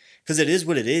it. Because it is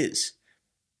what it is.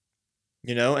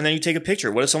 You know? And then you take a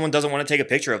picture. What if someone doesn't want to take a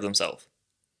picture of themselves?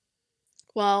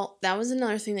 Well, that was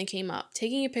another thing that came up.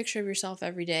 Taking a picture of yourself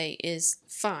every day is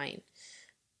fine.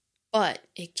 But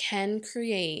it can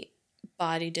create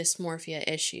body dysmorphia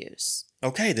issues.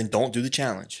 Okay, then don't do the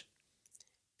challenge.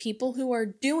 People who are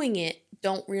doing it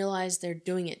don't realize they're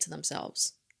doing it to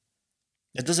themselves.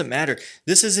 It doesn't matter.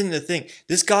 This isn't the thing.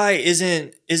 This guy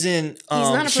isn't. He's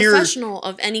not a professional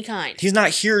of any kind. He's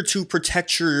not here to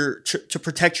protect your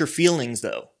feelings,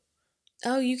 though.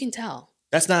 Oh, you can tell.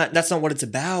 That's not what it's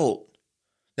about.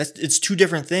 It's two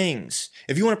different things.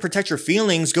 If you want to protect your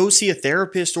feelings, go see a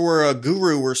therapist or a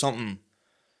guru or something.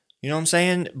 You know what I'm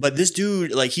saying? But this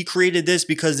dude, like, he created this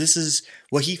because this is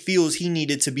what he feels he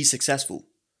needed to be successful.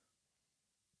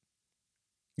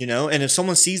 You know, and if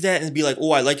someone sees that and be like,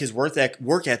 oh, I like his work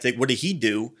ethic, what did he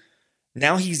do?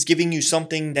 Now he's giving you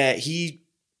something that he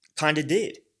kind of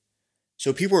did.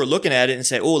 So people are looking at it and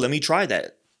say, oh, let me try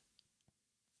that.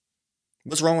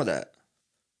 What's wrong with that?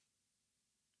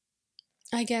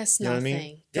 I guess You know nothing. what I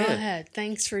mean? Go Yeah. ahead.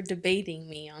 Thanks for debating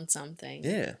me on something.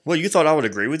 Yeah. Well, you thought I would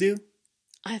agree with you?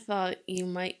 I thought you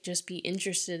might just be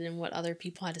interested in what other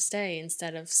people had to say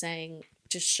instead of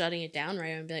just shutting it down right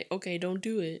and be like, okay, don't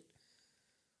do it.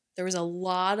 There was a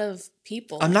lot of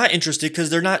people. I'm not interested because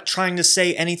they're not trying to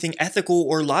say anything ethical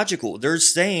or logical. They're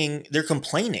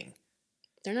complaining.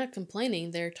 They're not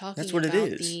complaining. They're talking That's what about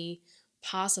it is. the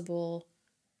possible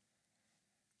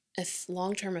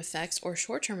long-term effects or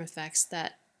short-term effects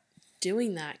that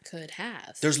doing that could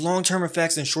have. There's long-term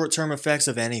effects and short-term effects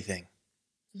of anything.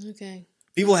 Okay.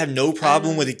 People have no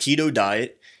problem with a keto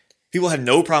diet. People have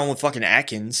no problem with fucking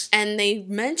Atkins. And they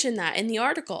mention that in the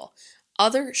article.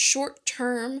 Other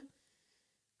short-term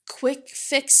quick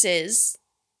fixes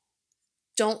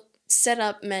don't set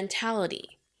up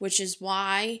mentality, which is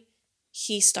why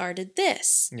he started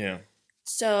this. Yeah.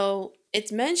 So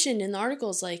it's mentioned in the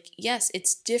articles like, yes,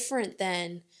 it's different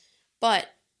than, but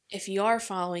if you are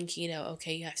following keto,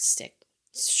 okay, you have to stick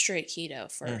straight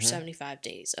keto for 75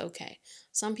 days. Okay.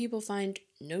 Some people find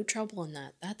no trouble in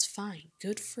that. That's fine.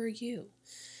 Good for you.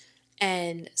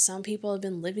 And some people have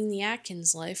been living the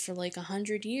Atkins life for like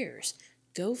 100 years.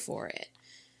 Go for it.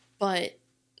 But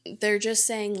they're just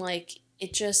saying like,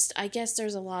 I guess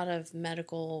there's a lot of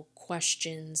medical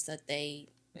questions that they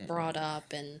brought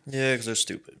up and... Yeah, because they're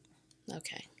stupid.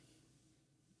 Okay.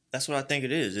 That's what I think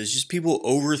it is. It's just people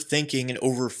overthinking and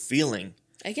overfeeling.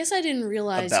 I guess I didn't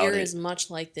realize you're as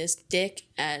much like this dick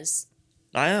as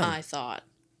I thought.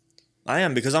 I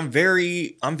am, because I'm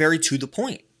very to the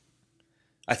point.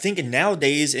 I think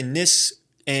nowadays in this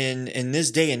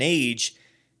day and age,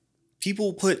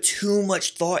 people put too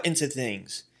much thought into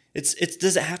things. It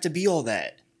doesn't have to be all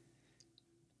that.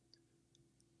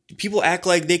 People act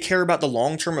like they care about the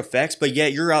long-term effects, but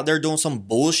yet you're out there doing some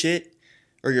bullshit,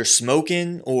 or you're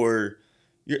smoking, or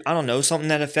I don't know, something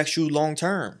that affects you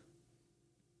long-term.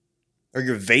 Or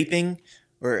you're vaping,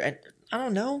 or I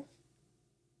don't know.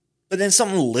 But then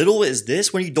something little as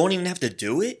this, when you don't even have to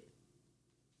do it?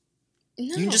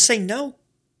 No. You can just say no.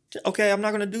 Okay, I'm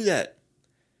not going to do that.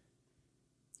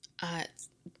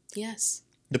 Yes.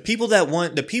 The people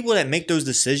that make those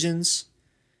decisions,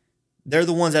 they're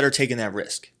the ones that are taking that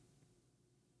risk.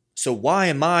 So why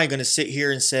am I going to sit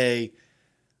here and say,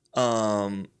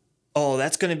 oh,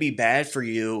 that's going to be bad for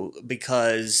you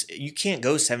because you can't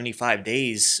go 75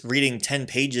 days reading 10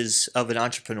 pages of an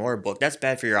entrepreneur book. That's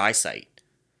bad for your eyesight.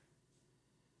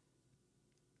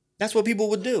 That's what people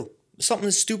would do. Something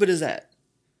as stupid as that.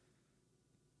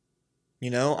 You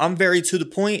know, I'm very to the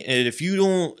point, and if you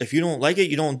don't like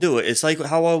it, you don't do it. It's like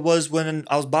how I was when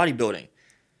I was bodybuilding.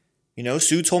 You know,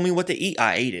 Sue told me what to eat,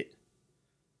 I ate it.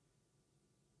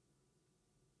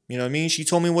 You know what I mean? She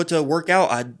told me what to work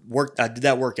out, I did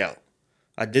that workout.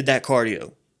 I did that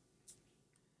cardio.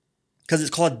 Because it's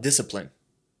called discipline.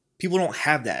 People don't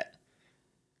have that.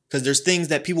 Because there's things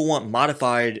that people want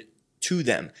modified to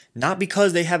them. Not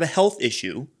because they have a health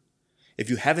issue. If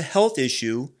you have a health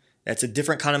issue, that's a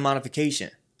different kind of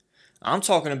modification. I'm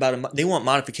talking about, they want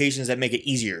modifications that make it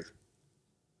easier.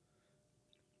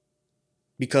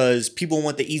 Because people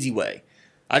want the easy way.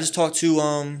 I just talked to,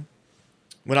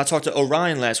 when I talked to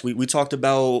Orion last week, we talked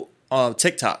about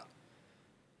TikTok.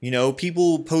 You know,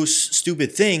 people post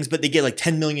stupid things, but they get like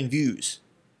 10 million views.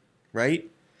 Right?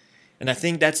 And I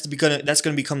think that's going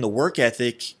to become the work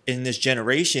ethic in this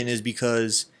generation, is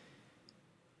because,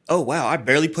 oh, wow, I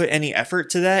barely put any effort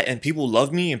to that and people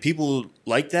love me and people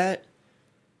like that.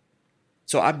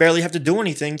 So I barely have to do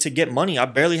anything to get money. I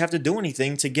barely have to do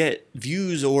anything to get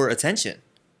views or attention.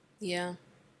 Yeah.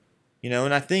 You know,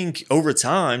 and I think over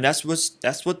time, that's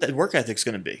what that work ethic's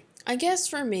going to be. I guess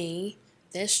for me,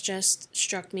 this just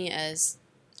struck me as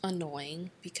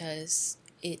annoying because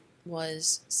it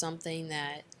was something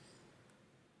that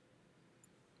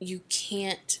you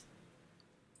can't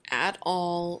at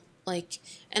all, like,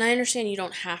 and I understand you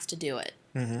don't have to do it,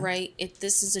 right?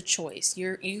 This is a choice.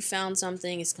 You found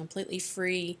something, it's completely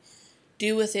free.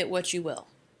 Do with it what you will.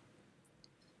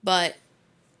 But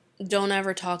don't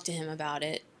ever talk to him about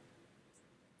it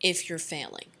if you're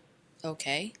failing.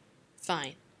 Okay?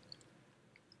 Fine.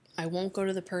 I won't go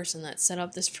to the person that set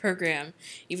up this program,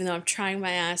 even though I'm trying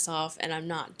my ass off and I'm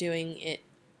not doing it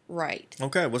right.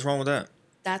 Okay, what's wrong with that?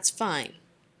 That's fine.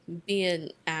 Be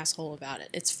an asshole about it.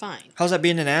 It's fine. How's that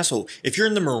being an asshole? If you're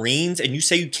in the Marines and you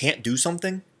say you can't do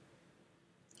something?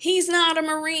 He's not a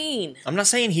Marine. I'm not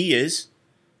saying he is.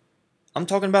 I'm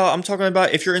talking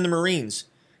about if you're in the Marines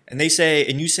and you say,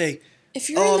 If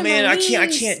you're "Oh in the man, Marines, I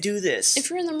can't do this." If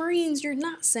you're in the Marines, you're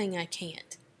not saying I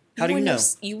can't. How do you know?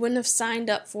 You wouldn't have signed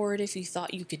up for it if you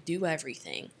thought you could do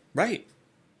everything. Right.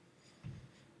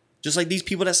 Just like these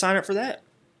people that sign up for that.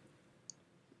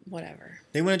 Whatever.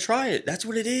 They want to try it. That's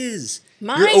what it is.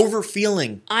 You're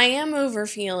overfeeling. I am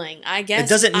overfeeling. I guess it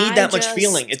doesn't need that much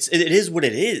feeling. It is what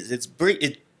it is. It's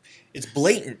blatant.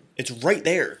 It's right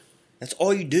there. That's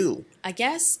all you do. I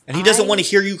guess. And he doesn't want to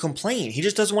hear you complain. He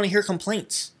just doesn't want to hear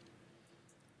complaints.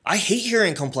 I hate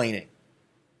hearing complaining.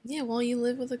 Yeah, well, you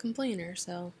live with a complainer,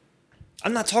 so.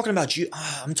 I'm not talking about you.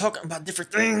 I'm talking about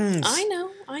different things. I know.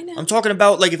 I'm talking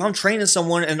about, like, if I'm training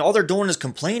someone and all they're doing is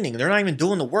complaining, they're not even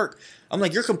doing the work. I'm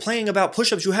like, you're complaining about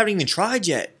push-ups you haven't even tried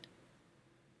yet.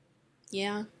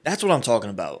 Yeah. That's what I'm talking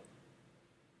about.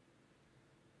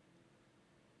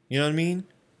 You know what I mean?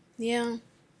 Yeah.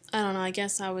 I don't know. I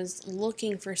guess I was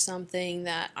looking for something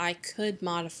that I could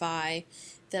modify,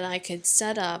 that I could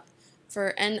set up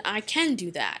for, and I can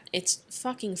do that. It's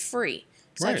fucking free.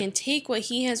 So right. I can take what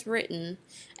he has written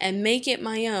and make it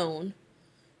my own.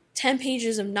 10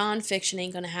 pages of nonfiction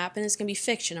ain't going to happen. It's going to be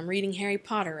fiction. I'm reading Harry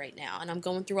Potter right now, and I'm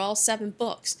going through all 7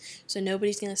 books. So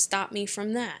nobody's going to stop me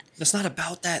from that. That's not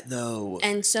about that, though.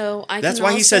 And so That's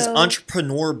why he says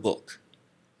entrepreneur book.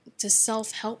 To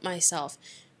self-help myself.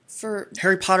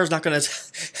 Harry Potter's not going to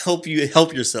help you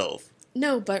help yourself.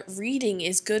 No, but reading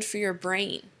is good for your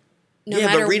brain. No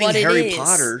matter but reading what Harry it is.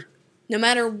 Potter... No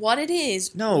matter what it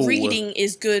is, reading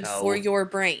is good for your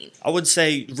brain. I would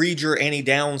say read your Annie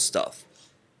Downs stuff.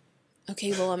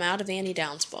 Okay, well, I'm out of Annie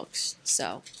Downs books,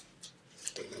 so.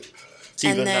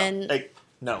 And then,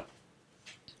 no.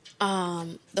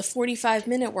 The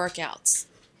 45-minute workouts,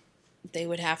 they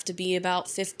would have to be about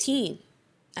 15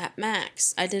 at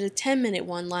max. I did a 10-minute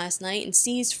one last night and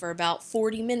seized for about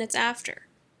 40 minutes after.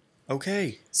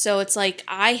 Okay. So it's like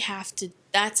I have to.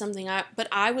 That's something but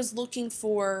I was looking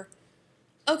for.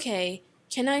 Okay,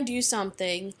 can I do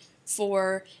something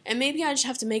and maybe I just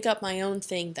have to make up my own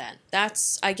thing then.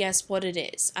 That's, I guess, what it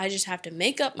is. I just have to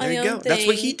make up my own thing. That's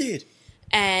what he did.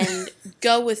 And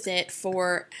go with it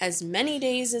for as many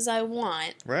days as I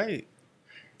want. Right.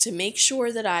 To make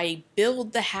sure that I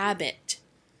build the habit.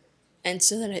 And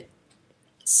so that it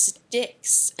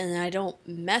sticks and I don't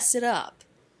mess it up.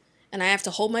 And I have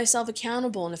to hold myself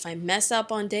accountable. And if I mess up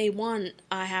on day 1,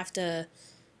 I have to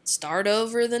start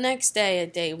over the next day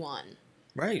at day 1.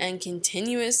 Right. And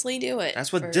continuously do it.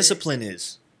 That's what discipline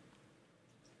is.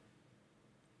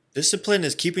 Discipline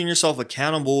is keeping yourself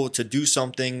accountable to do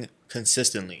something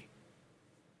consistently.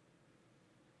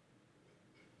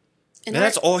 And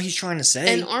that's all he's trying to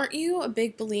say. And aren't you a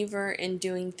big believer in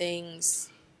doing things,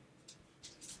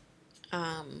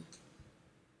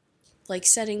 like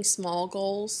setting small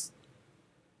goals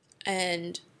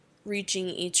and reaching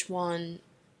each one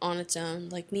on its own?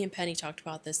 Like me and Penny talked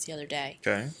about this the other day.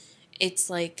 Okay.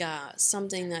 It's like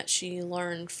something that she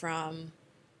learned from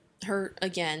her.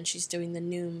 Again, she's doing the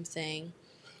Noom thing,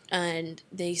 and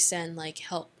they send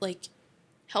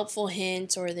helpful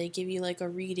hints, or they give you like a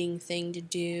reading thing to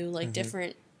do, like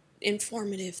different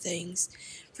informative things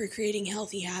for creating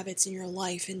healthy habits in your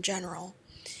life in general.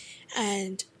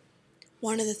 And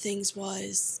one of the things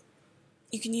was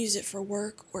you can use it for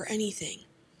work or anything.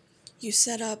 You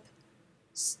set up.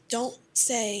 Don't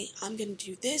say, I'm going to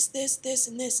do this, this, this,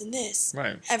 and this, and this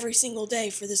every single day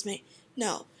for this.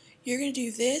 No, you're going to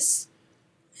do this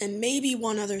and maybe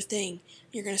one other thing.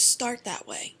 You're going to start that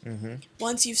way. Mm-hmm.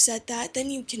 Once you've set that, then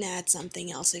you can add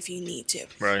something else if you need to.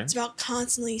 Right. It's about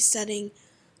constantly setting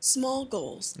small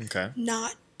goals,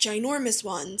 not ginormous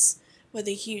ones with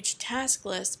a huge task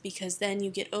list, because then you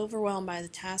get overwhelmed by the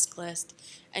task list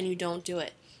and you don't do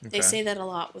it. Okay. They say that a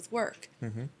lot with work.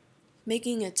 Mm-hmm.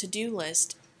 Making a to-do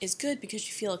list is good because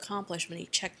you feel accomplished when you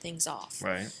check things off.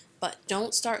 Right. But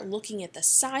don't start looking at the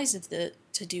size of the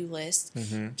to-do list,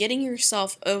 getting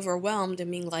yourself overwhelmed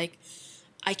and being like,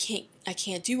 I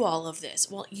can't do all of this.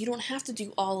 Well, you don't have to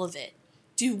do all of it.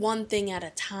 Do one thing at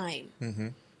a time. Mm-hmm.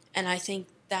 And I think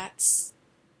that's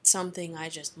something I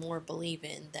just more believe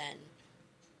in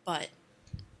but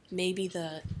maybe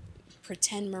the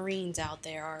pretend Marines out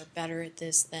there are better at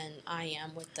this than I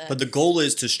am with the... But the goal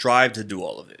is to strive to do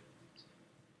all of it.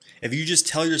 If you just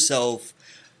tell yourself,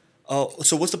 oh,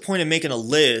 so what's the point of making a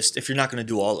list if you're not going to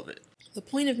do all of it? The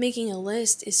point of making a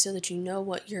list is so that you know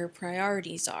what your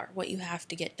priorities are, what you have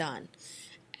to get done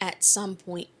at some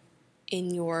point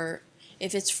in your...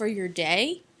 If it's for your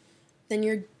day, then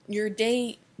your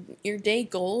day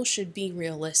goal should be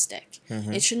realistic.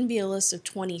 Mm-hmm. It shouldn't be a list of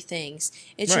 20 things.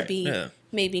 It should be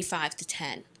maybe 5 to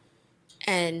 10.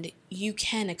 And you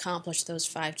can accomplish those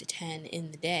 5 to 10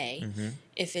 in the day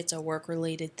if it's a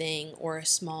work-related thing or a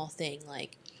small thing.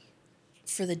 Like,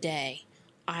 for the day,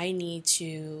 I need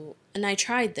to... And I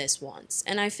tried this once,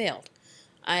 and I failed.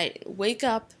 I wake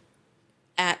up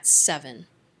at 7.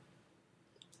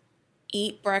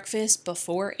 Eat breakfast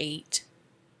before 8.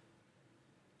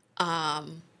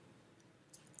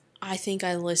 I think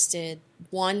I listed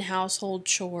 1 household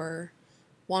chore,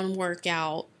 1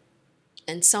 workout,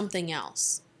 and something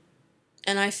else.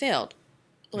 And I failed.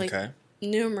 Like,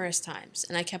 numerous times.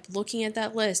 And I kept looking at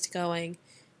that list going,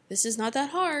 this is not that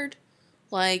hard.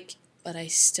 Like, but I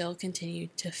still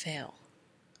continued to fail.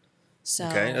 So...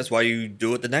 Okay, that's why you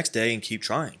do it the next day and keep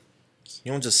trying.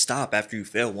 You don't just stop after you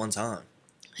fail one time.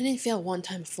 I didn't fail one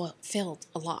time, failed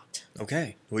a lot.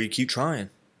 Okay, well, you keep trying.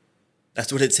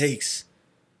 That's what it takes.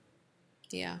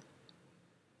 Yeah.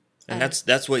 And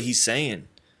that's what he's saying.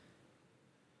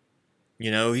 You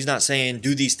know, he's not saying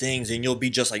do these things and you'll be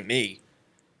just like me.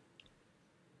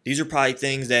 These are probably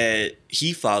things that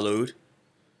he followed.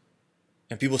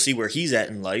 And people see where he's at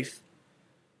in life.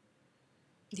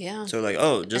 Yeah. So like,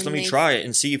 oh, just let me try it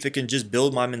and see if it can just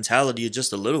build my mentality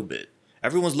just a little bit.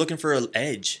 Everyone's looking for an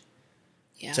edge.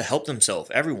 Yeah. To help themselves.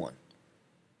 Everyone.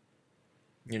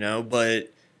 You know,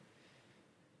 but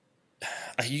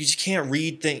you just can't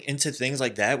read into things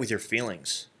like that with your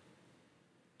feelings.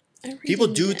 People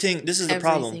do think this is the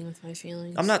problem. With my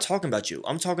feelings. I'm not talking about you.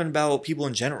 I'm talking about people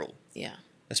in general. Yeah.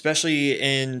 Especially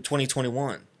in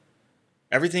 2021.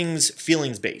 Everything's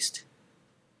feelings based.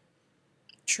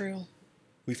 True.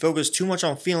 We focus too much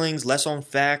on feelings, less on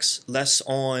facts, less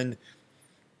on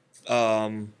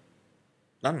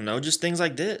I don't know, just things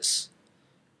like this.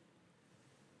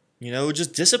 You know,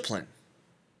 just discipline.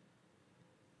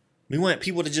 We want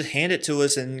people to just hand it to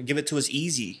us and give it to us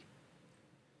easy.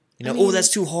 You know, oh, that's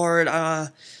too hard.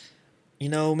 You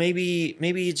know, maybe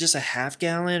it's just a half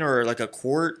gallon or like a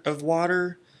quart of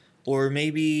water, or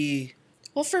maybe.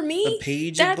 Well, for me, a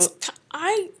page.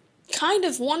 I kind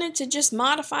of wanted to just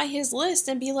modify his list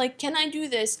and be like, can I do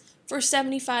this for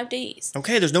 75 days?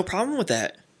 Okay, there's no problem with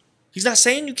that. He's not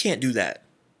saying you can't do that.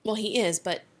 Well, he is,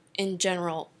 but in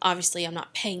general, obviously, I'm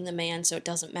not paying the man, so it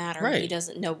doesn't matter. Right. He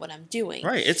doesn't know what I'm doing.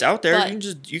 Right, it's out there.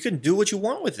 You can do what you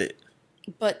want with it.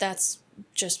 But that's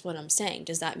just what I'm saying.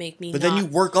 Does that make me? But then you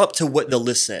work up to what the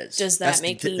list says. Does that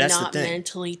make me not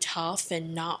mentally tough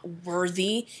and not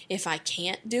worthy if I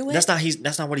can't do it? That's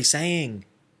not what he's saying.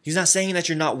 He's not saying that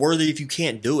you're not worthy if you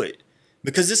can't do it.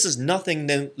 Because this is nothing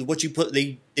than what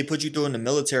they put you through in the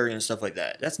military and stuff like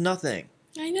that. That's nothing.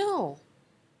 I know.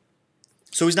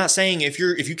 So he's not saying if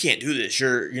you can't do this,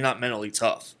 you're not mentally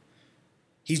tough.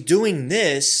 He's doing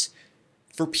this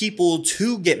for people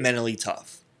to get mentally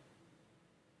tough.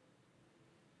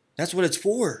 That's what it's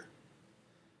for.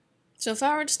 So if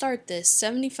I were to start this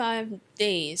 75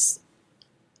 days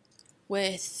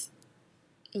with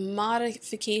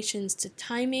modifications to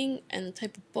timing and the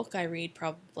type of book I read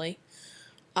probably,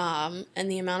 and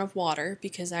the amount of water,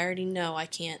 because I already know I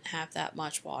can't have that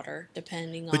much water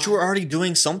depending on... But you were already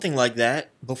doing something like that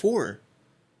before.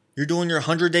 You're doing your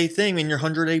 100-day thing in your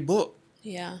 100-day book.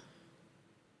 Yeah.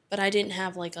 But I didn't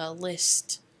have like a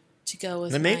list to go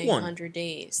with then my make one. 100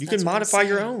 days. You can modify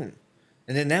your own.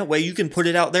 And then that way you can put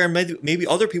it out there and maybe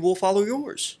other people will follow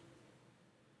yours.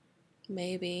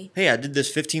 Maybe. Hey, I did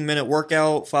this 15-minute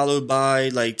workout followed by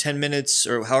like 10 minutes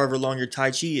or however long your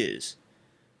Tai Chi is.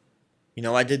 You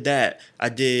know, I did that. I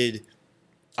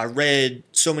read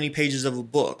so many pages of a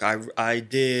book. I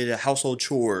did a household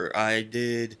chore. I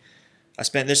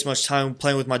spent this much time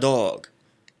playing with my dog.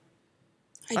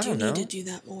 I do need to do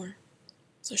that more.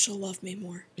 So she'll love me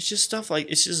more. It's just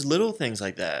it's just little things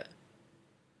like that.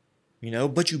 You know,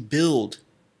 but you build.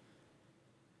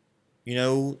 You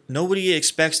know, nobody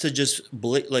expects to just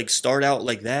start out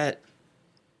like that.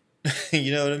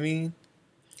 You know what I mean?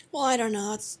 Well, I don't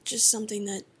know. That's just something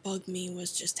that bugged me,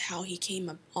 was just how he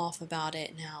came off about it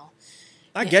and how...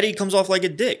 I get it, he comes off like a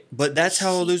dick, but that's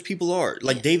how those people are.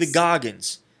 Like yes. David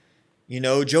Goggins, you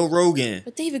know, Joe Rogan.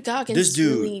 But David Goggins has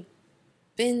really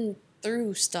been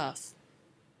through stuff.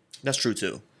 That's true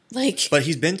too. But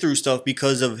he's been through stuff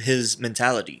because of his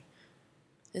mentality.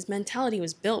 His mentality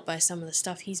was built by some of the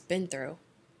stuff he's been through.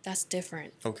 That's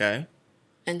different. Okay.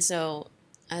 And so,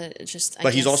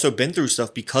 he's also been through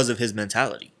stuff because of his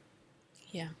mentality.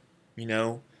 Yeah. You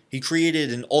know, he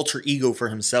created an alter ego for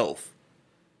himself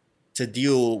to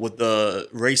deal with the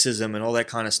racism and all that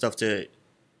kind of stuff to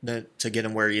get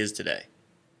him where he is today.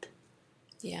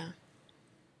 Yeah.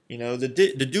 You know, the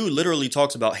dude literally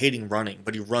talks about hating running,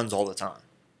 but he runs all the time.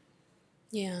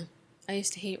 Yeah. I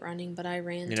used to hate running, but I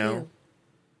ran too.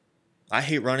 I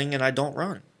hate running and I don't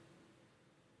run.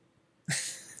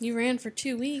 You ran for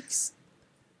 2 weeks.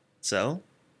 So?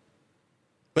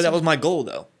 But that was my goal,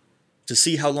 though. To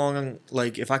see how long,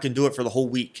 like, if I can do it for the whole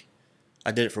week.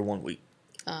 I did it for 1 week.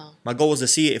 Oh. My goal was to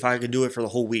see if I could do it for the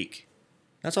whole week.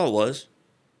 That's all it was.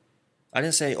 I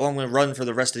didn't say, I'm going to run for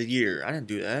the rest of the year. I didn't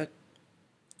do that.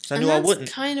 So I knew I wouldn't.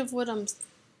 That's kind of what I'm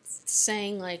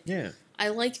saying. Like, yeah. I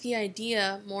like the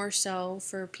idea more so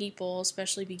for people,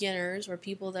 especially beginners, or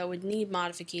people that would need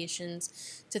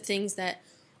modifications to things that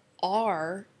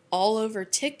are all over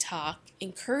TikTok,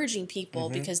 encouraging people,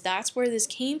 because that's where this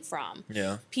came from.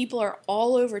 Yeah. People are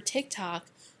all over TikTok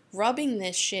rubbing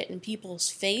this shit in people's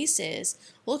faces.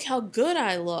 Look how good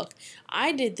I look.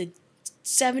 I did the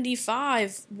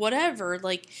 75 whatever,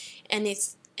 like, and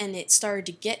it started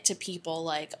to get to people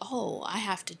like, oh, I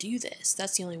have to do this.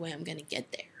 That's the only way I'm going to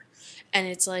get there. And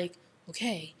it's like,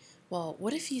 okay, well,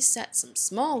 what if you set some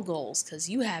small goals because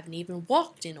you haven't even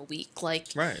walked in a week, like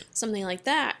something like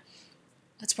that.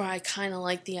 That's why I kind of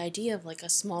like the idea of like a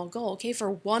small goal. Okay,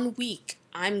 for 1 week,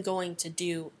 I'm going to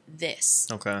do this.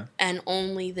 Okay. And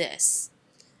only this.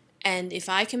 And if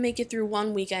I can make it through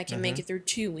 1 week, I can make it through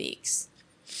 2 weeks.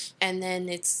 And then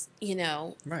it's, you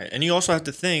know. Right. And you also have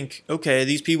to think, okay,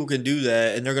 these people can do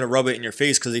that and they're going to rub it in your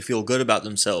face because they feel good about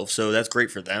themselves. So that's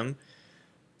great for them.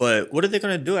 But what are they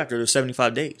going to do after those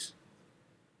 75 days?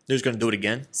 They're just going to do it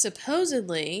again?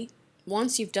 Supposedly,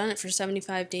 once you've done it for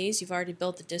 75 days, you've already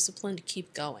built the discipline to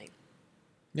keep going.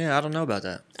 Yeah, I don't know about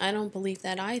that. I don't believe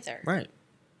that either. Right.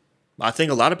 I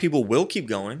think a lot of people will keep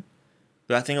going.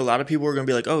 But I think a lot of people are going to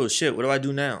be like, oh, shit, what do I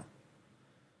do now?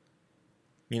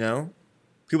 You know?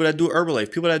 People that do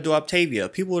Herbalife, people that do Optavia,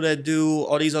 people that do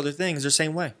all these other things, they're the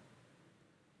same way.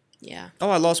 Yeah. Oh,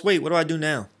 I lost weight. What do I do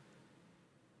now?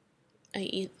 I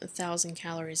eat 1,000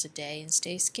 calories a day and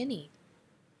stay skinny.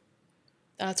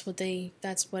 And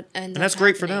that's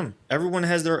great for them. Everyone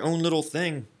has their own little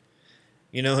thing.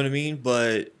 You know what I mean?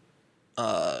 But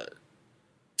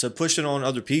to push it on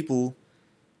other people,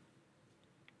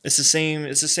 it's the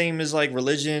same as like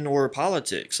religion or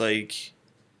politics. Like,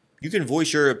 you can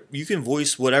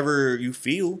voice whatever you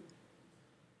feel.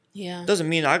 Yeah. Doesn't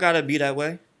mean I gotta be that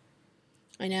way.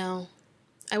 I know.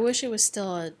 I wish it was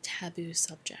still a taboo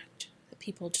subject that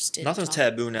people just didn't. Nothing's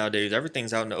taboo nowadays.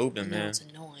 Everything's out in the open, man. It's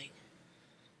annoying.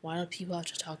 Why do people have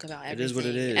to talk about everything? It is what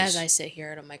it is. As I sit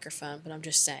here at a microphone, but I'm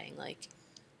just saying, like,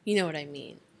 you know what I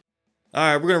mean. All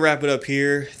right, we're going to wrap it up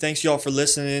here. Thanks, y'all, for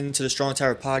listening to the Strong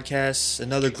Tower Podcast.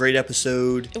 Another great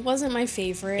episode. It wasn't my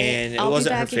favorite. And it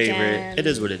wasn't her favorite. It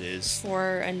is what it is.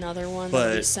 For another one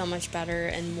that was so much better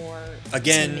and more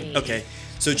again, to me. Okay.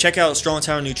 So check out Strong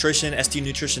Tower Nutrition,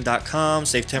 stnutrition.com.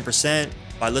 Save 10%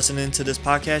 by listening to this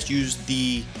podcast. Use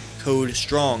the code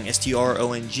STRONG,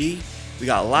 STRONG. We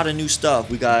got a lot of new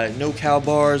stuff. We got No Cow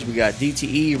Bars. We got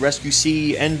DTE, Rescue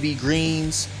C, NV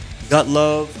Greens, Gut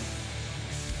Love,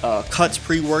 Cuts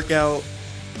pre-workout,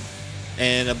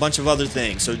 and a bunch of other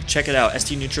things. So check it out,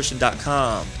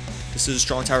 stnutrition.com. This is the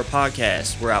Strong Tower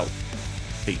Podcast. We're out.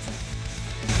 Peace.